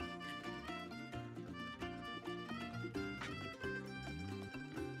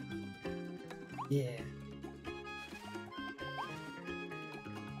 Yeah.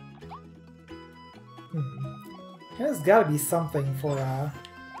 There's gotta be something for,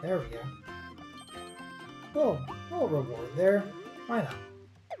 there we go. Oh, a little reward there. Why not?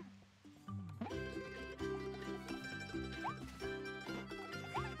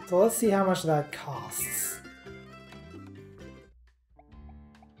 So let's see how much that costs.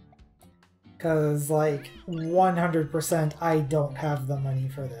 Because, like, 100% I don't have the money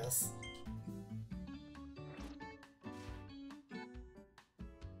for this.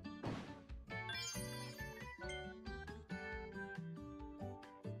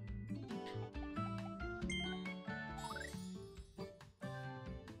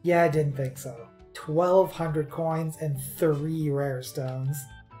 Yeah, I didn't think so. 1,200 coins and 3 rare stones.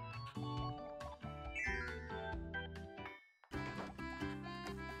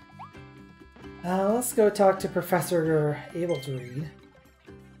 Let's go talk to Professor Able to Read.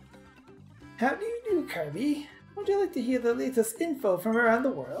 How do you do, Kirby? Would you like to hear the latest info from around the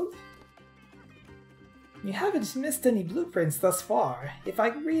world? You haven't missed any blueprints thus far. If I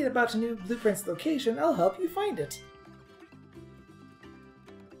read about a new blueprint's location, I'll help you find it.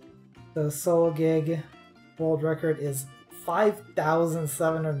 The solo gig world record is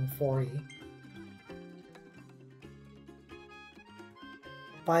 5,740.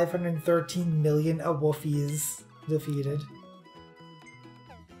 513 million Awoofies defeated.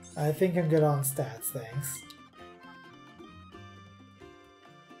 I think I'm good on stats, thanks.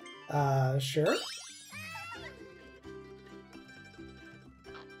 Sure.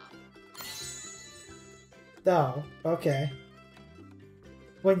 Oh, okay.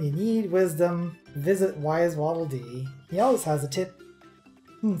 When you need wisdom, visit Wise Waddle Dee. He always has a tip.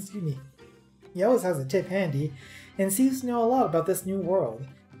 Excuse me. He always has a tip handy, and seems to know a lot about this new world.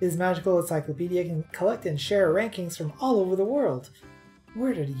 His magical encyclopedia can collect and share rankings from all over the world.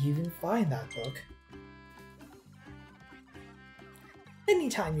 Where did he even find that book?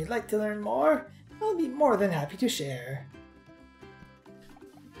 Anytime you'd like to learn more, I'll be more than happy to share.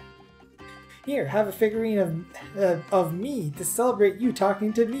 Here, have a figurine of me to celebrate you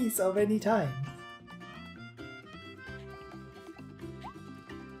talking to me so many times.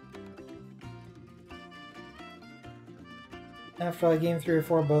 After like game 3 or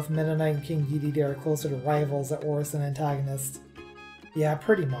 4, both Meta Knight and King Dedede are closer to rivals at worst than antagonists. Yeah,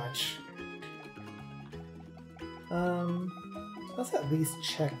 pretty much. Let's at least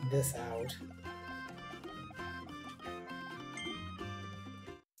check this out.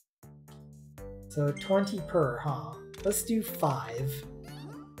 So 20 per, huh? Let's do 5.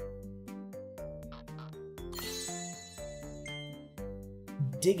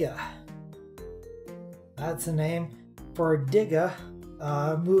 Digga. That's a name for Digga.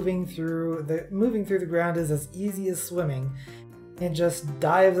 Moving through the ground is as easy as swimming. It just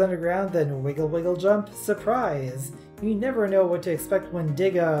dives underground, then wiggle wiggle jump. Surprise! You never know what to expect when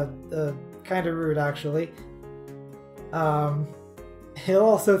Digga. Kinda rude actually. He'll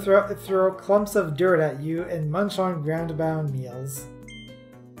also throw clumps of dirt at you and munch on ground-bound meals.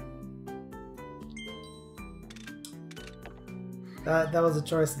 That was a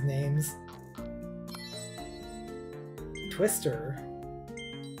choice of names. Twister.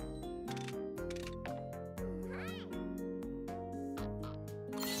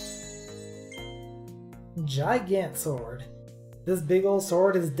 Gigant sword. This big old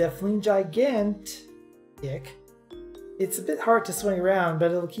sword is definitely gigantic. It's a bit hard to swing around,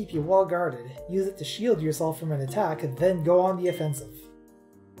 but it'll keep you well guarded. Use it to shield yourself from an attack, and then go on the offensive.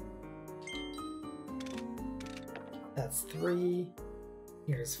 That's 3.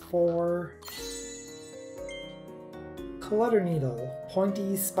 Here's 4. Clutter Needle.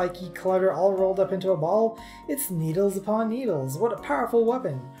 Pointy, spiky clutter all rolled up into a ball. It's needles upon needles. What a powerful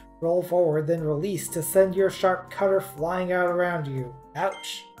weapon. Roll forward, then release to send your sharp cutter flying out around you.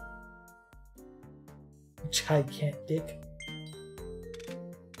 Ouch. Gigantic.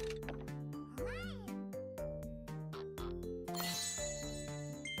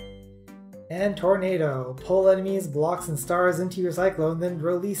 And Tornado. Pull enemies, blocks, and stars into your cyclone, then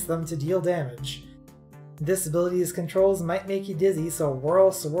release them to deal damage. This ability's controls might make you dizzy, so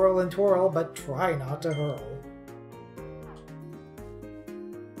whirl, swirl, and twirl, but try not to hurl.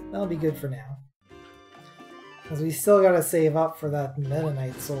 That'll be good for now. Because we still gotta save up for that Meta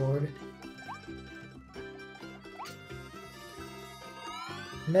Knight sword.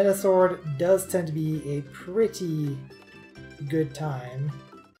 Meta sword does tend to be a pretty good time.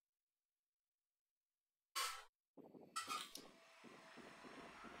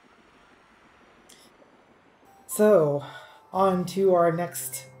 So, on to our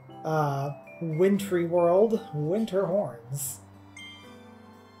next wintry world, Winter Horns.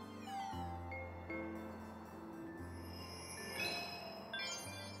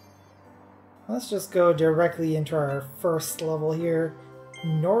 Let's just go directly into our first level here,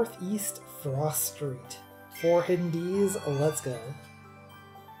 Northeast Frost Street. 4 hidden Ds, let's go.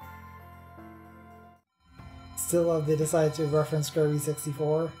 Still love they decided to reference Kirby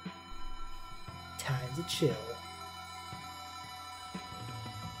 64. Time to chill.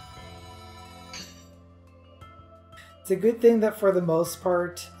 It's a good thing that for the most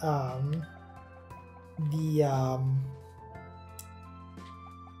part, the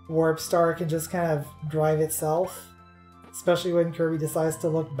Warp Star can just kind of drive itself, especially when Kirby decides to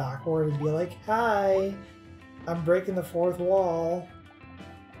look backward and be like, "Hi, I'm breaking the fourth wall."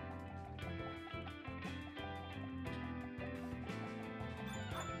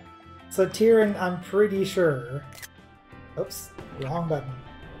 So Tyrion, I'm pretty sure... Oops, wrong button.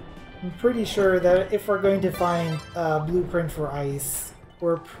 I'm pretty sure that if we're going to find a blueprint for ice,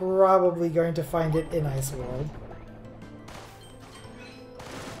 we're probably going to find it in Ice World.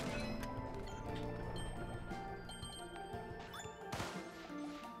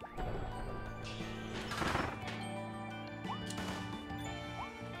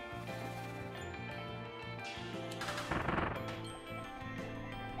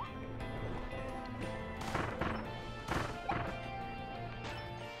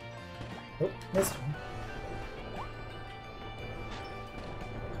 Oh, missed one.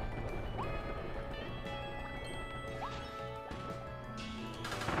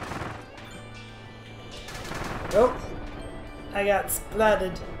 Oh, I got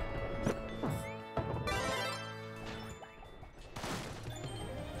splatted.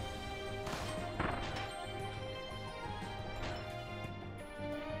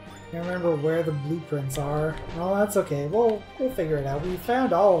 I don't remember where the blueprints are. Well, that's okay. We'll figure it out. We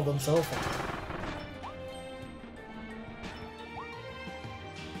found all of them so far.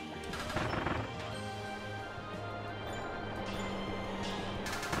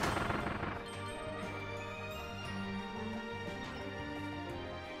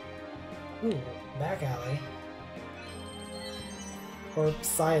 Ooh, back alley. Or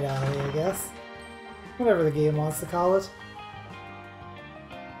side alley, I guess. Whatever the game wants to call it.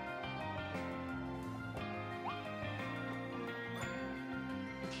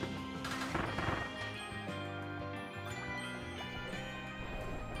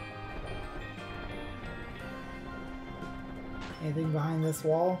 Anything behind this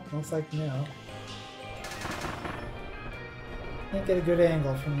wall? Looks like no. Can't get a good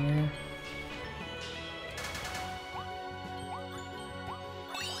angle from here.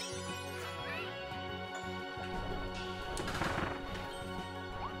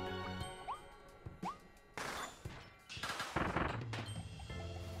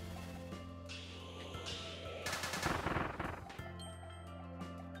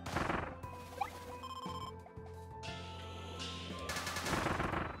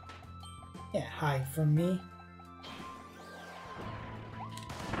 Yeah, hide from me.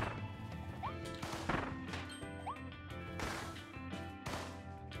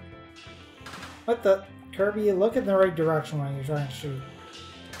 What the? Kirby, look in the right direction when you're trying to shoot.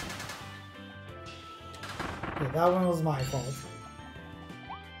 Okay, that one was my fault.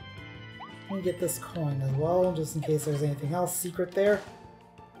 Let me get this coin as well, just in case there's anything else secret there.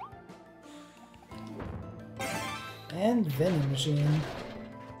 And vending machine.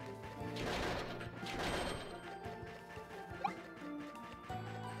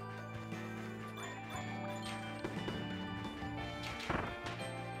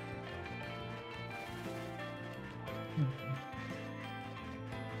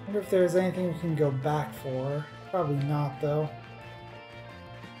 I wonder if there's anything we can go back for. Probably not, though.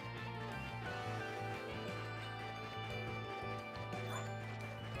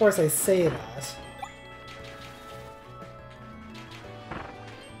 Of course I say that.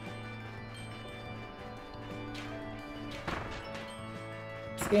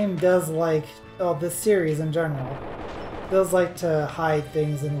 This game does like, oh, this series in general, does like to hide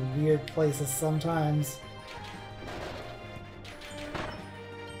things in weird places sometimes.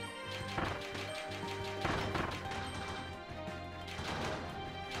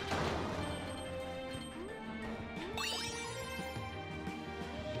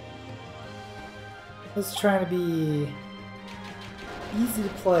 This is trying to be easy to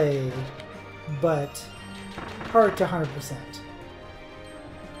play, but hard to 100%.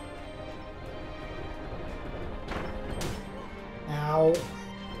 Ow.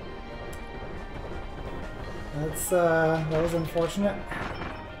 That was unfortunate.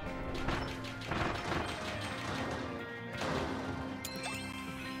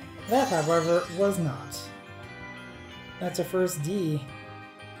 That, however, was not. That's our first D.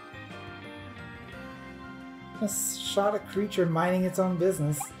 Just shot a creature minding its own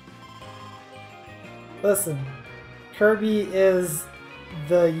business. Listen, Kirby is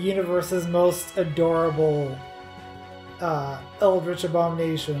the universe's most adorable eldritch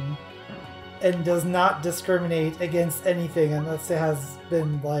abomination and does not discriminate against anything unless it has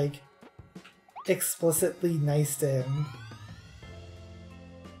been, like, explicitly nice to him.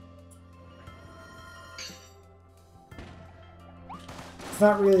 It's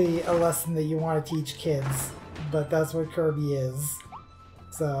not really a lesson that you want to teach kids, but that's what Kirby is.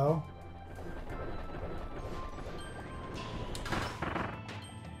 So...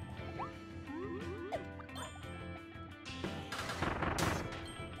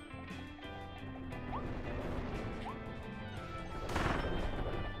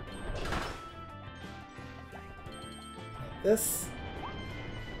 this.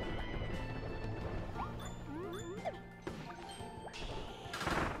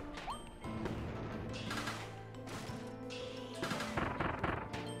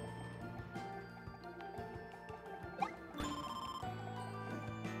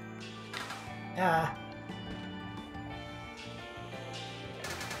 Ah.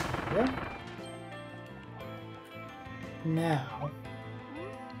 Yeah. Now.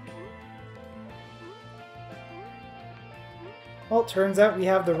 Well, it turns out we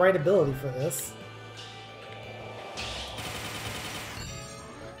have the right ability for this.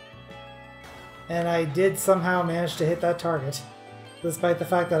 And I did somehow manage to hit that target, despite the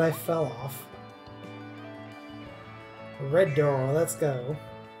fact that I fell off. Red door, let's go.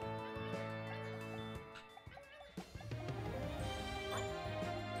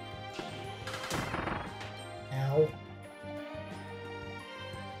 Ow.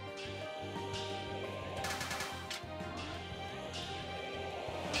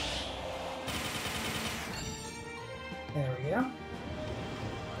 There we go.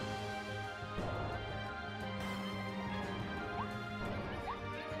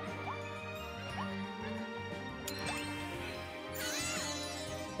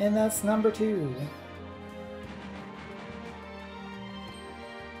 And that's number 2.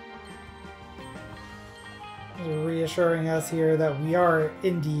 Reassuring us here that we are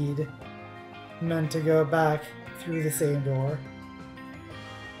indeed meant to go back through the same door.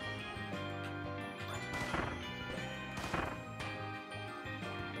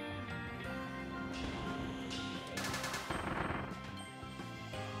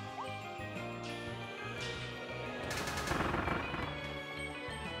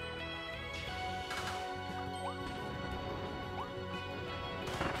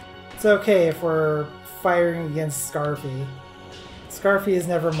 It's okay if we're firing against Scarfy. Scarfy is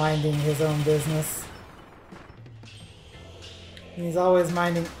never minding his own business. He's always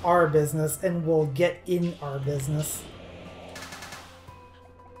minding our business and will get in our business.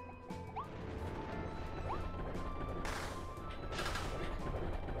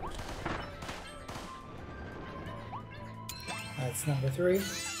 That's number 3.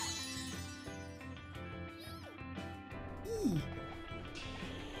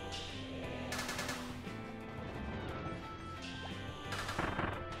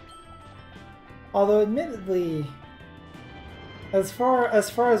 Although, admittedly, as far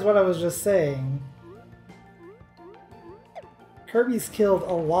as what I was just saying, Kirby's killed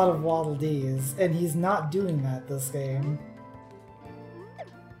a lot of Waddle Dees, and he's not doing that this game.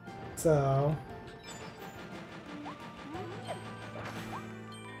 So...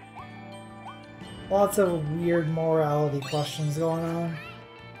 lots of weird morality questions going on.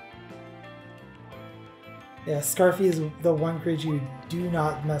 Yeah, Scarfy is the one creature you do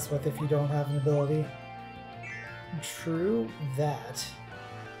not mess with if you don't have an ability. True that.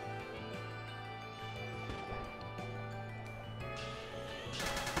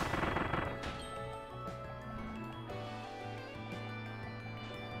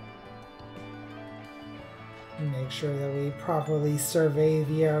 Make sure that we properly survey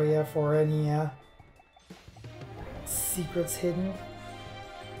the area for any secrets hidden.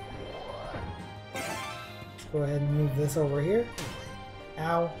 Let's go ahead and move this over here.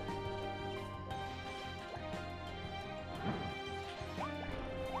 Ow.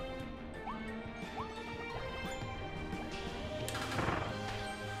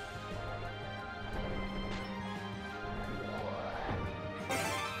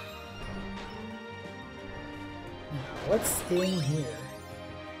 What's in here?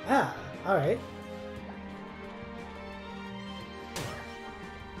 Ah, alright.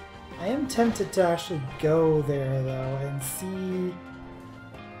 I am tempted to actually go there though and see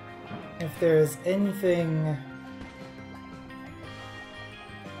if there's anything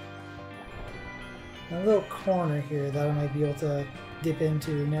in a little corner here that I might be able to dip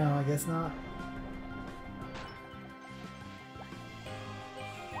into. No, I guess not.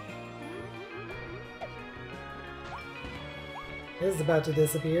 It is about to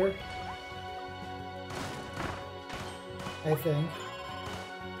disappear. I think.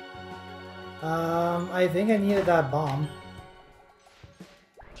 I think I needed that bomb.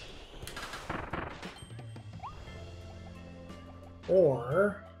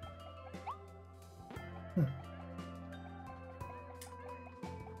 Or...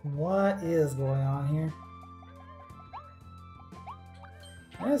 What is going on here?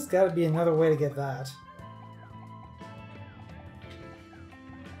 There's gotta be another way to get that.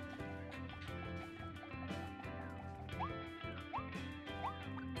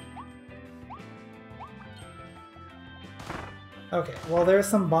 Okay, well there's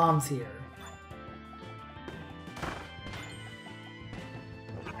some bombs here.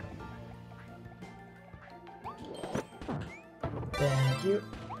 Thank you.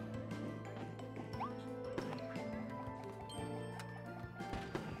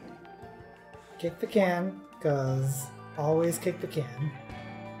 Kick the can, because always kick the can.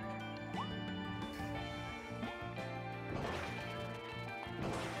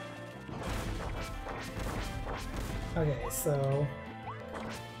 Okay, so...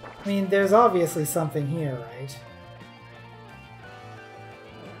 I mean, there's obviously something here, right?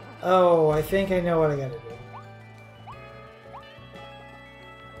 Oh, I think I know what I gotta do.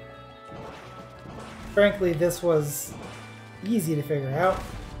 Frankly, this was easy to figure out.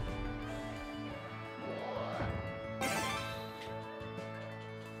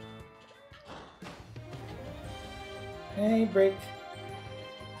 Hey, break.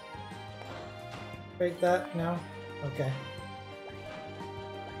 Break that? No? Okay.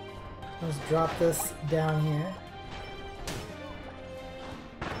 Let's drop this down here.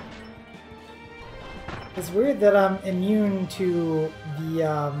 It's weird that I'm immune to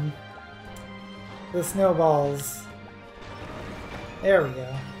the snowballs. There we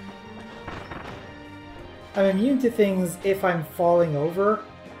go. I'm immune to things if I'm falling over.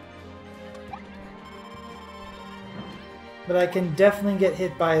 But I can definitely get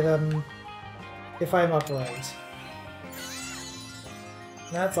hit by them if I'm upright.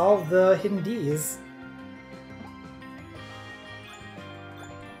 And that's all of the hidden Ds.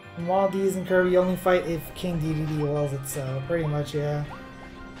 And while Ds and Kirby only fight if King DDD wills it, so pretty much, yeah.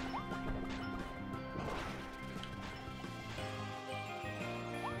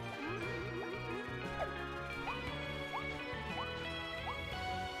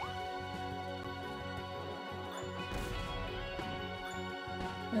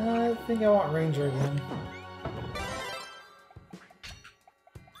 I think I want Ranger again.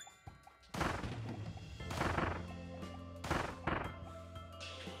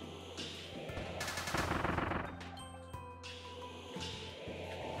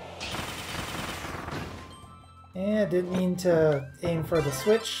 And I didn't mean to aim for the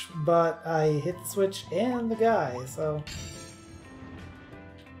switch, but I hit the switch and the guy, so...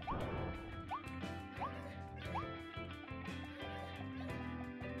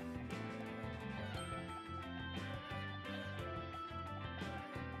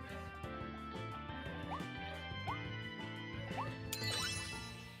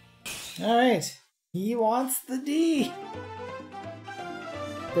 Alright, he wants the D!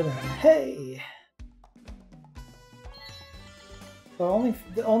 Hey! So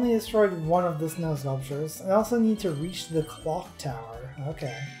I only destroyed one of the snow sculptures. I also need to reach the clock tower.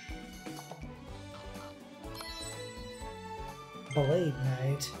 Okay. Blade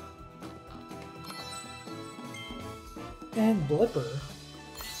Knight. And Blipper.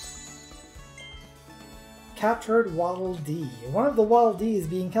 captured Waddle Dee. One of the Waddle Dee is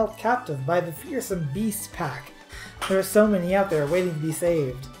being held captive by the fearsome Beast Pack. There are so many out there waiting to be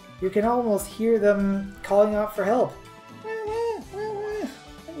saved. You can almost hear them calling out for help.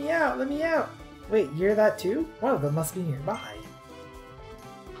 Let me out, let me out. Wait, you hear that too? One of them must be nearby.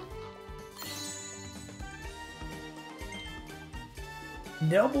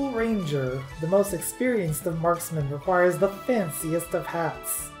 Noble Ranger, the most experienced of marksmen, requires the fanciest of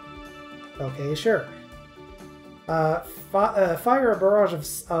hats. Okay, sure. Fire a barrage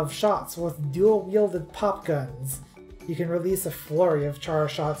of shots with dual-wielded pop guns. You can release a flurry of char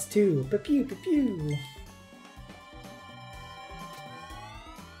shots too. Pew pew pew.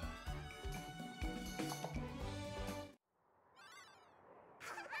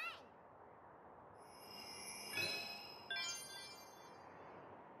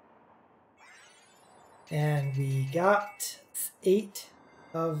 And we got 8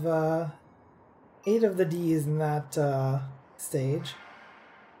 of the Ds in that stage.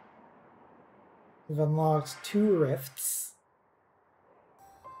 We've unlocked 2 rifts.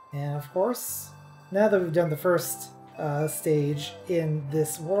 And of course, now that we've done the first stage in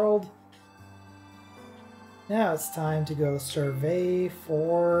this world, now it's time to go survey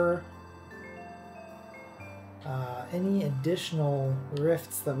for any additional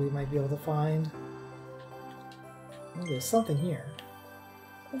rifts that we might be able to find. Oh, there's something here.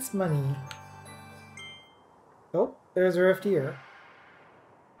 What's money? Oh, there's a rift here.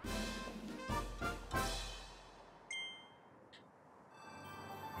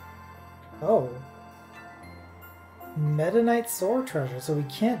 Oh. Meta Knight sword treasure, so we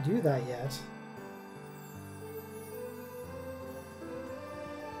can't do that yet.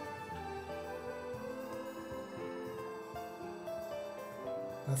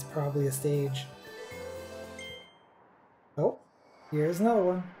 That's probably a stage. Oh, here's another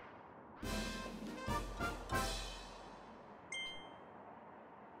one.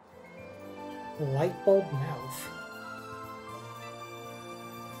 Light bulb mouth.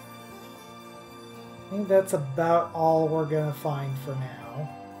 I think that's about all we're gonna find for now.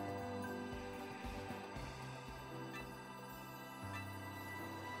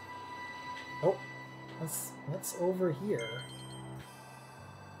 Oh, what's over here?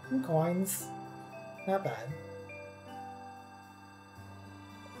 Some coins. Not bad.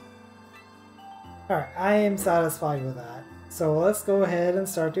 Alright, I am satisfied with that. So let's go ahead and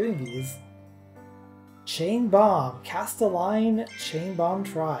start doing these. Chain Bomb. Cast a line Chain Bomb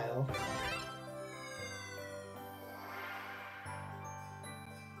trial.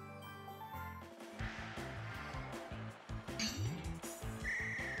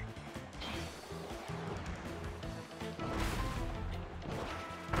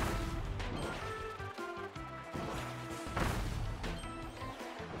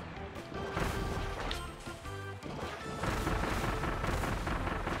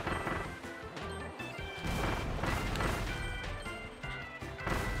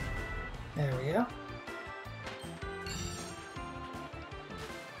 There we go.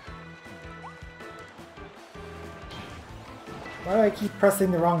 Why do I keep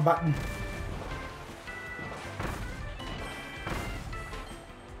pressing the wrong button?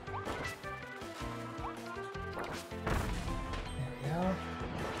 There we go.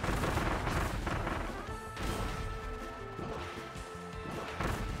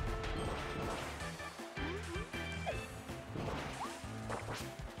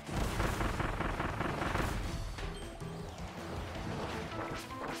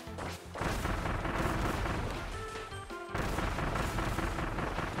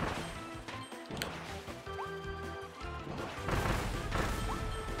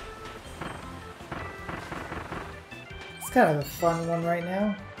 It's kind of a fun one right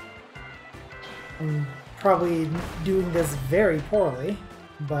now. I'm probably doing this very poorly,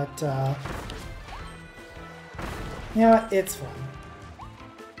 but yeah, it's fun.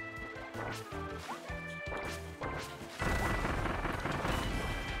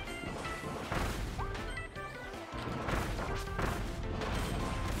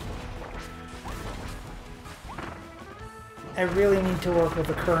 I really need to work with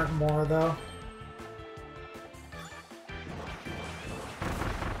the current more, though.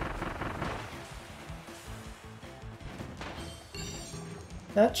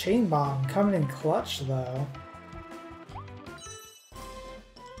 That chain bomb coming in clutch, though.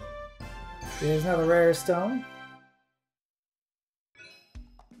 Here's another rare stone.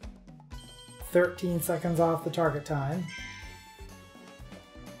 13 seconds off the target time.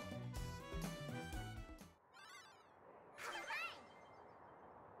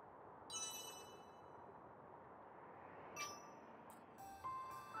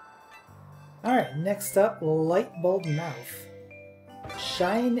 Alright. Alright, next up, Light Bulb Mouth.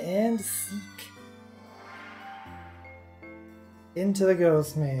 Shine and Seek. Into the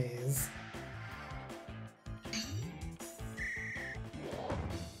Ghost Maze.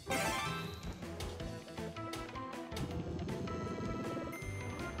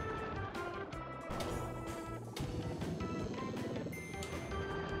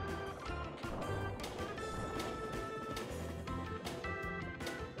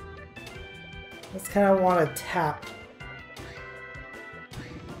 Just kind of want to tap.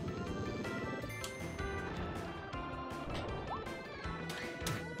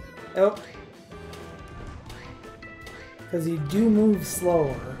 Oh. Because you do move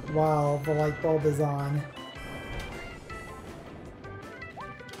slower while the light bulb is on.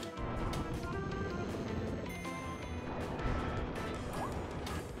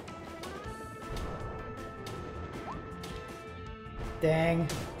 Dang.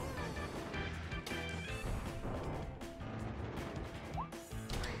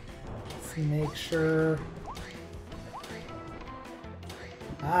 Let's make sure.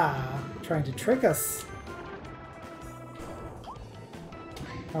 Ah, trying to trick us.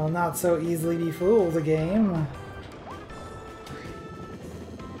 I'll not so easily be fooled, the game.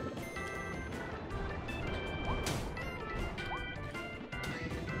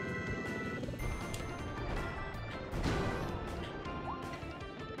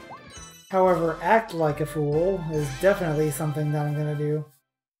 However, act like a fool is definitely something that I'm gonna do.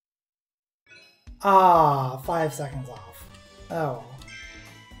 Ah, 5 seconds off. Oh.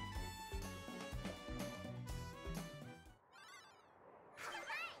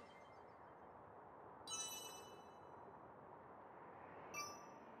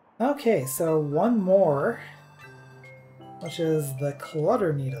 Okay, so one more, which is the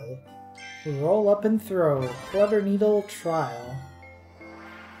Clutter Needle. Roll up and throw. Clutter Needle Trial.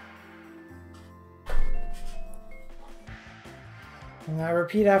 Now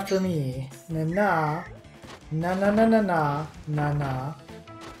repeat after me. Na-na, na-na-na-na-na, na-na,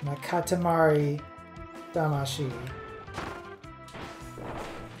 Nakatamari Damashi.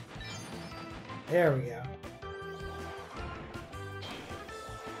 There we go.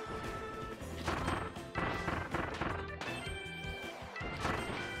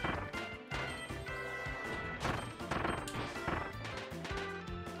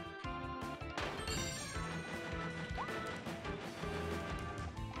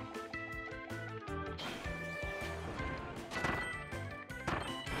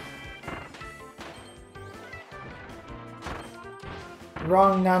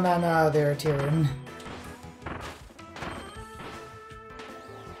 Wrong na-na-na there, Tyrion.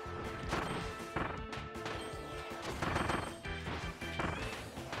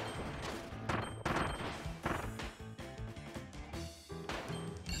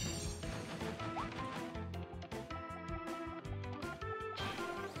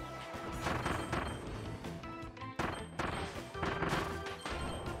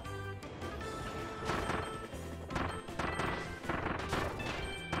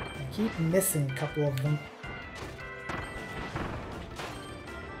 Keep missing a couple of them.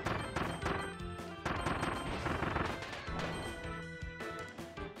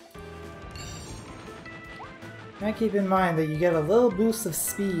 Now keep in mind that you get a little boost of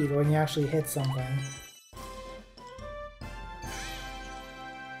speed when you actually hit something.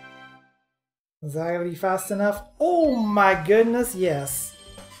 Is that gonna be fast enough? Oh my goodness, yes!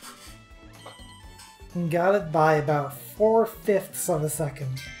 Got it by about 4/5 of a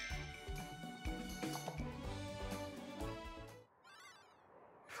second.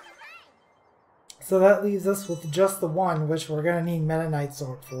 So that leaves us with just the one, which we're going to need Meta Knight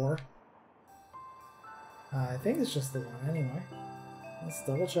Sword for. I think it's just the one anyway. Let's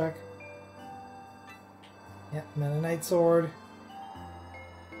double check. Yep, Meta Knight Sword.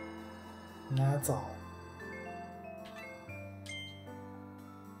 And that's all.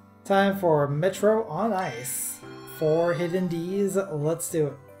 Time for Metro on Ice. 4 hidden Ds, let's do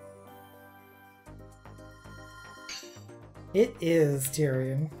it. It is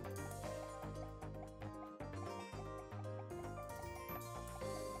Tyrion.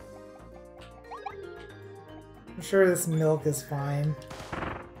 I'm sure this milk is fine.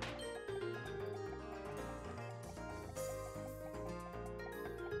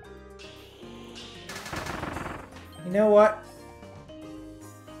 You know what?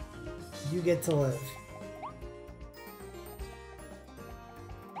 You get to live.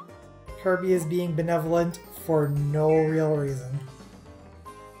 Kirby is being benevolent for no real reason.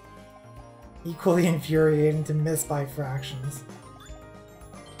 Equally infuriating to miss by fractions.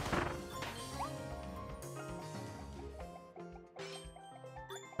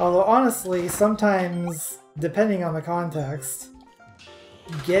 Although honestly, sometimes, depending on the context,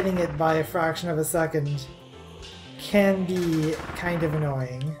 getting it by a fraction of a second can be kind of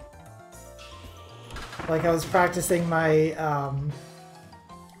annoying. Like I was practicing my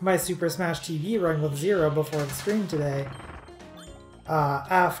my Super Smash TV run with Zero before the stream today.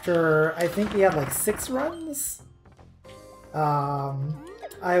 After I think we had like 6 runs,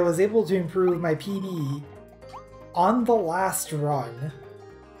 I was able to improve my PB on the last run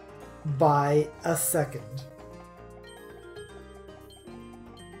by a second.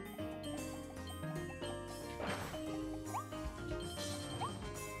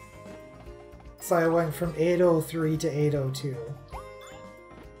 So I went from 803 to 802.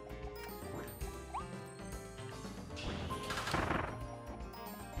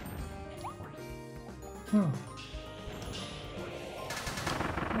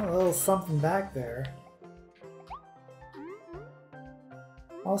 A little something back there.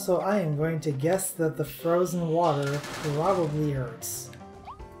 Also, I am going to guess that the frozen water probably hurts.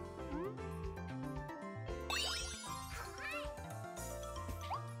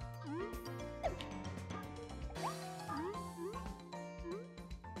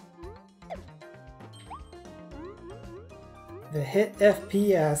 The hit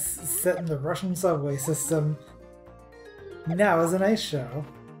FPS set in the Russian subway system. Now is a nice show.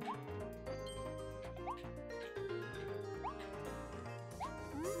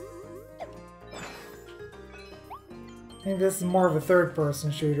 I think this is more of a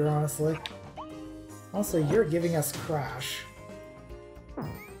third-person shooter, honestly. Also, you're giving us Crash.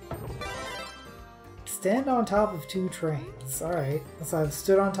 Stand on top of 2 trains. Alright, so I've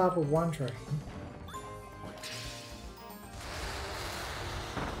stood on top of 1 train.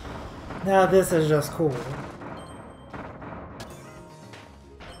 Now this is just cool.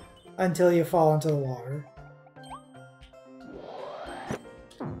 Until you fall into the water.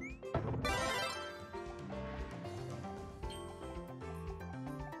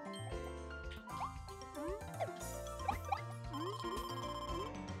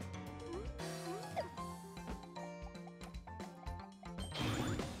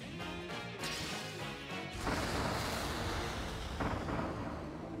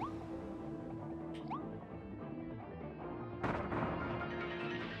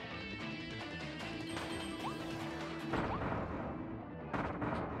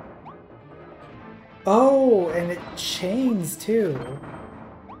 Oh, and it chains too.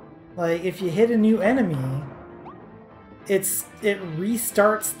 Like if you hit a new enemy, it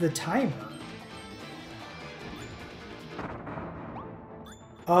restarts the timer.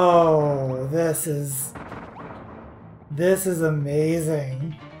 Oh, this is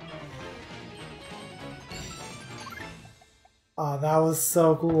amazing. Oh, that was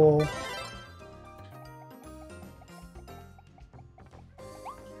so cool.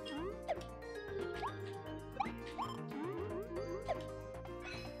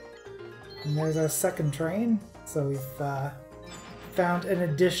 And there's our second train, so we've found an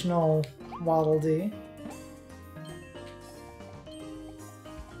additional Waddle Dee.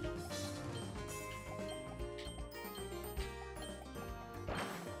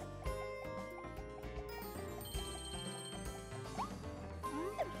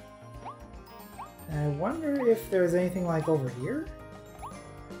 And I wonder if there's anything like over here?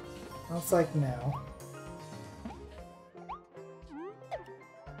 Looks like no.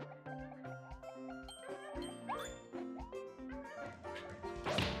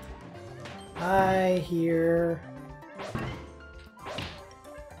 I hear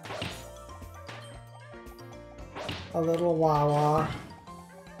a little Wawa.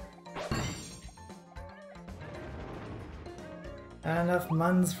 Not enough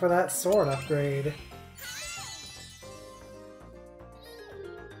muns for that sword upgrade.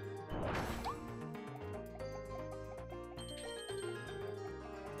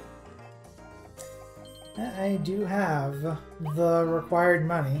 I do have the required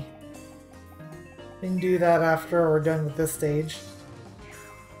money. We can do that after we're done with this stage.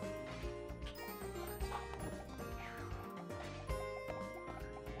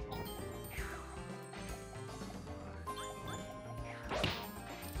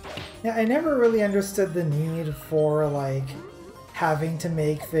 Yeah, I never really understood the need for, like, having to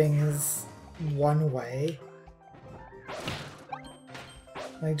make things one way.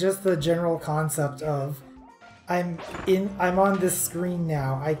 Like, just the general concept of, I'm on this screen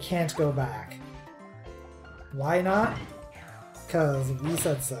now, I can't go back. Why not? Because we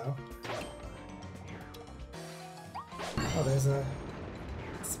said so. Oh, there's a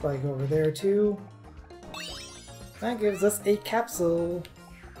spike over there too. That gives us a capsule.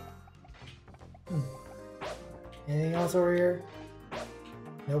 Anything else over here?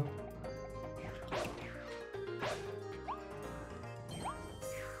 Nope.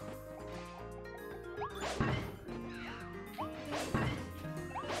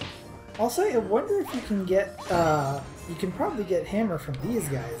 Also, I wonder if you can get, you can probably get hammer from these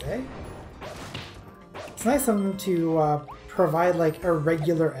guys, eh? It's nice of them to provide like a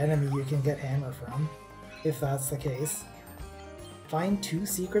regular enemy you can get hammer from, if that's the case. Find 2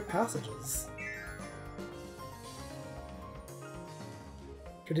 secret passages.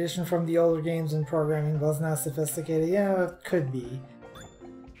 Tradition from the older games and programming wasn't as sophisticated. Yeah, it could be.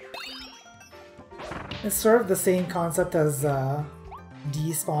 It's sort of the same concept as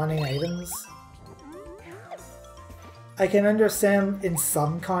despawning items. I can understand in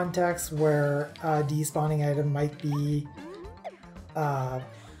some contexts where a despawning item might be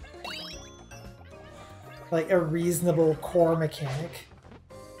like a reasonable core mechanic.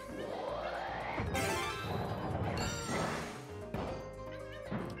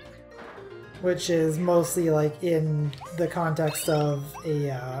 Which is mostly like in the context of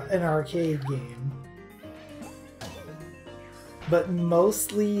an arcade game. But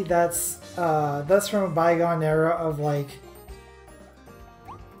mostly that's from a bygone era of like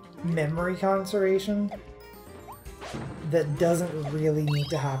memory conservation that doesn't really need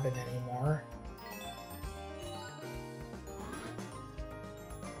to happen anymore.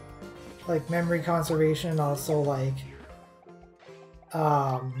 Like memory conservation, also like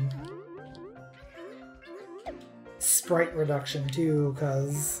sprite reduction too,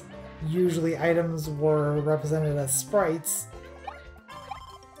 because usually items were represented as sprites.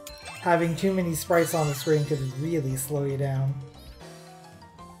 Having too many sprites on the screen could really slow you down.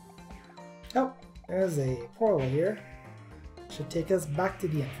 Oh, there's a portal here. Should take us back to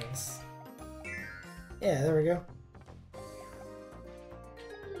the entrance. Yeah, there we go.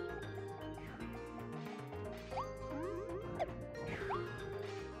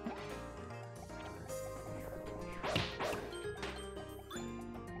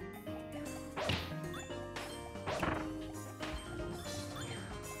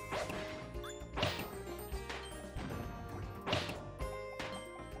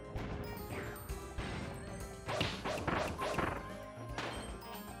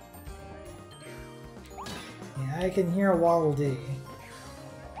 I can hear a Waddle Dee.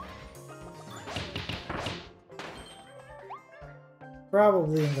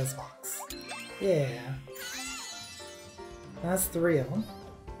 Probably in this box. Yeah. That's 3 of them.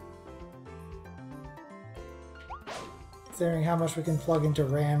 Considering how much we can plug into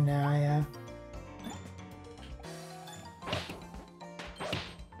RAM now, yeah.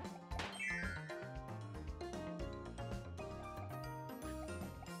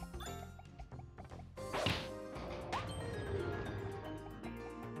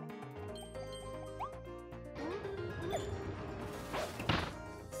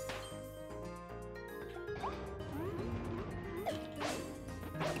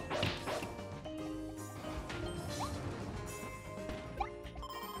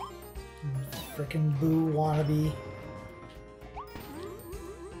 Frickin' Boo wannabe.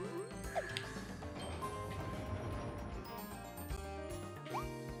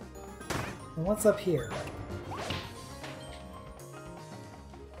 And what's up here?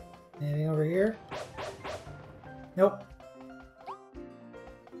 Anything over here? Nope.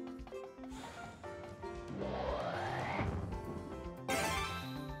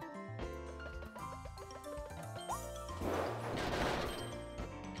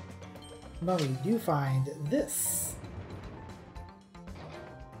 But we do find this.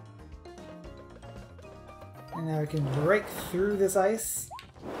 And now we can break through this ice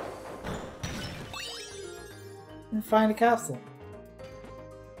and find a capsule.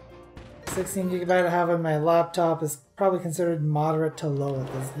 16 gigabyte I have on my laptop is probably considered moderate to low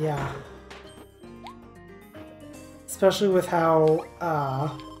at this. Yeah. Especially with how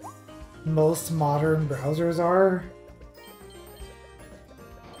most modern browsers are.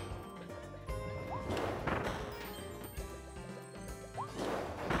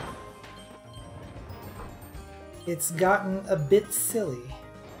 It's gotten a bit silly.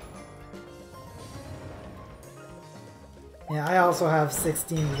 Yeah, I also have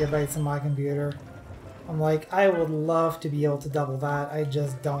 16 gigabytes on my computer. I'm like, I would love to be able to double that, I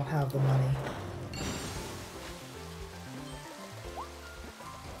just don't have the money.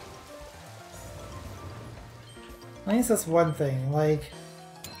 At least that's one thing, like,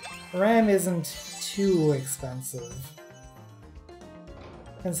 RAM isn't too expensive.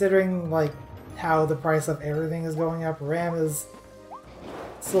 Considering, like, how the price of everything is going up, RAM is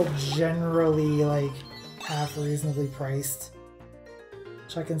still generally like half reasonably priced.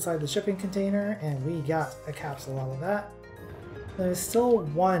 Check inside the shipping container and we got a capsule out of that. There's still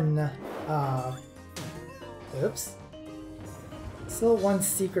one, oops. Still one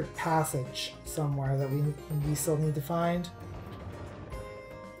secret passage somewhere that we still need to find.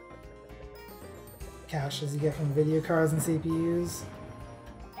 Caches you get from video cards and CPUs.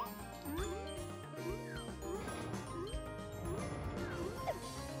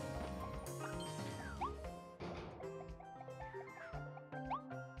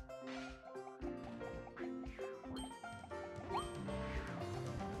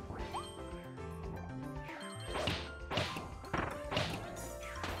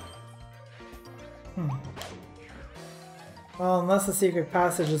 Well, unless the secret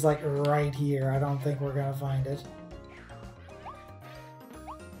passage is like right here, I don't think we're gonna find it.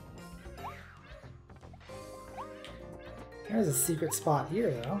 There's a secret spot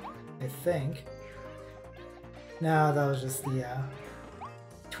here though, I think. No, that was just the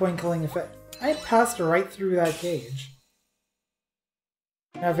twinkling effect. I passed right through that cage.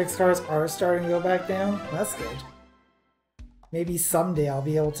 Now fixed cars are starting to go back down. That's good. Maybe someday I'll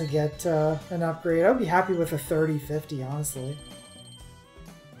be able to get an upgrade. I would be happy with a 3050, honestly.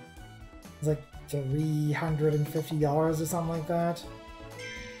 It's like $350 or something like that.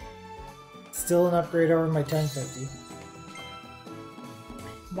 Still an upgrade over my 1050.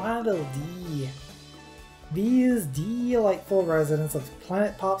 Waddle Dee. These delightful residents of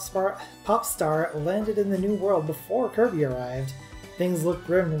planet Popstar landed in the New World before Kirby arrived. Things looked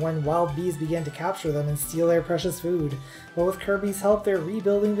grim when wild bees began to capture them and steal their precious food, but with Kirby's help they're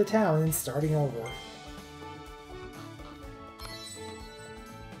rebuilding the town and starting over.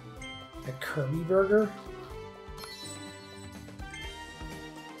 A Kirby burger?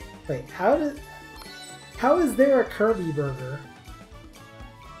 Wait, how is there a Kirby burger?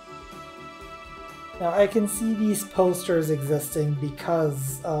 Now I can see these posters existing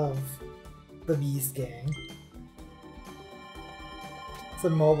because of the Beast Gang. It's a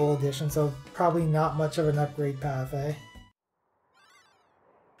mobile edition, so probably not much of an upgrade path, eh?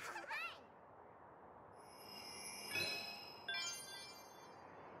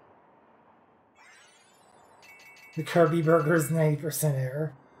 The Kirby burger is 90%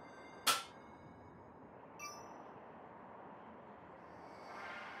 error.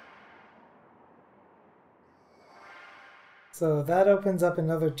 So that opens up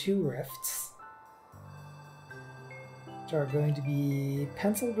another 2 rifts. Which are going to be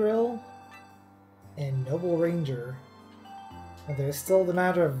Pencil Grill and Noble Ranger. But there's still the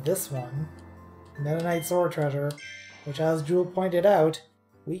matter of this one, Meta Knight Sword Treasure, which as Jewel pointed out,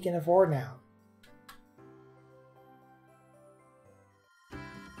 we can afford now.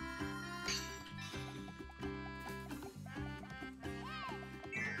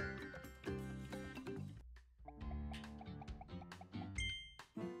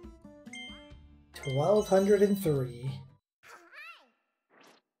 $1,203.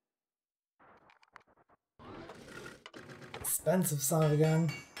 Expensive son of a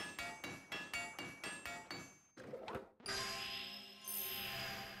gun.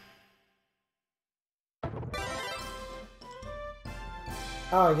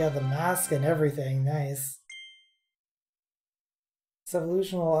 Oh, yeah, the mask and everything. Nice. This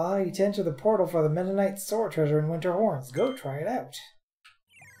evolution will allow you to enter the portal for the Meta Knight Sword Treasure in Winter Horns. Go try it out.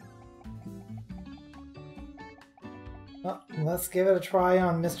 Well, let's give it a try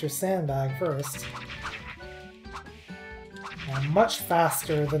on Mr. Sandbag first. Much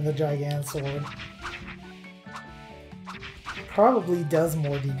faster than the Gigant Sword. Probably does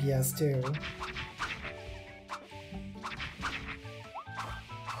more DPS too.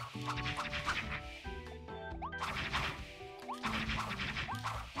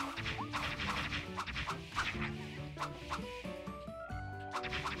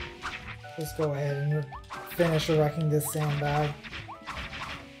 Just go ahead and finish wrecking this sandbag.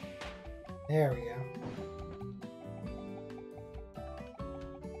 There we go.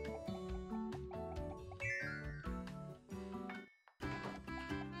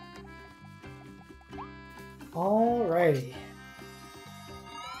 Alrighty.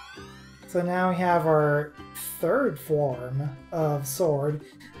 So now we have our third form of sword,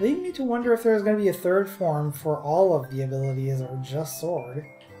 leading me to wonder if there's going to be a third form for all of the abilities or just sword.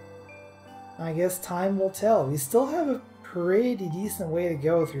 I guess time will tell. We still have a pretty decent way to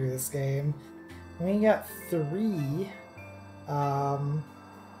go through this game. We got 3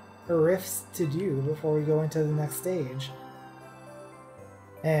 rifts to do before we go into the next stage.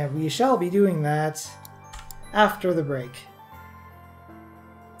 And we shall be doing that after the break.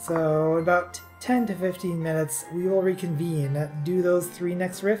 So about 10 to 15 minutes we will reconvene, do those 3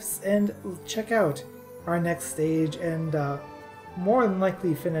 next rifts, and check out our next stage and more than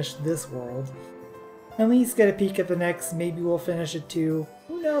likely finish this world. at least get a peek at the next. Maybe we'll finish it too.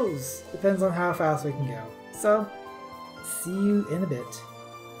 Who knows? Depends on how fast we can go. So, see you in a bit.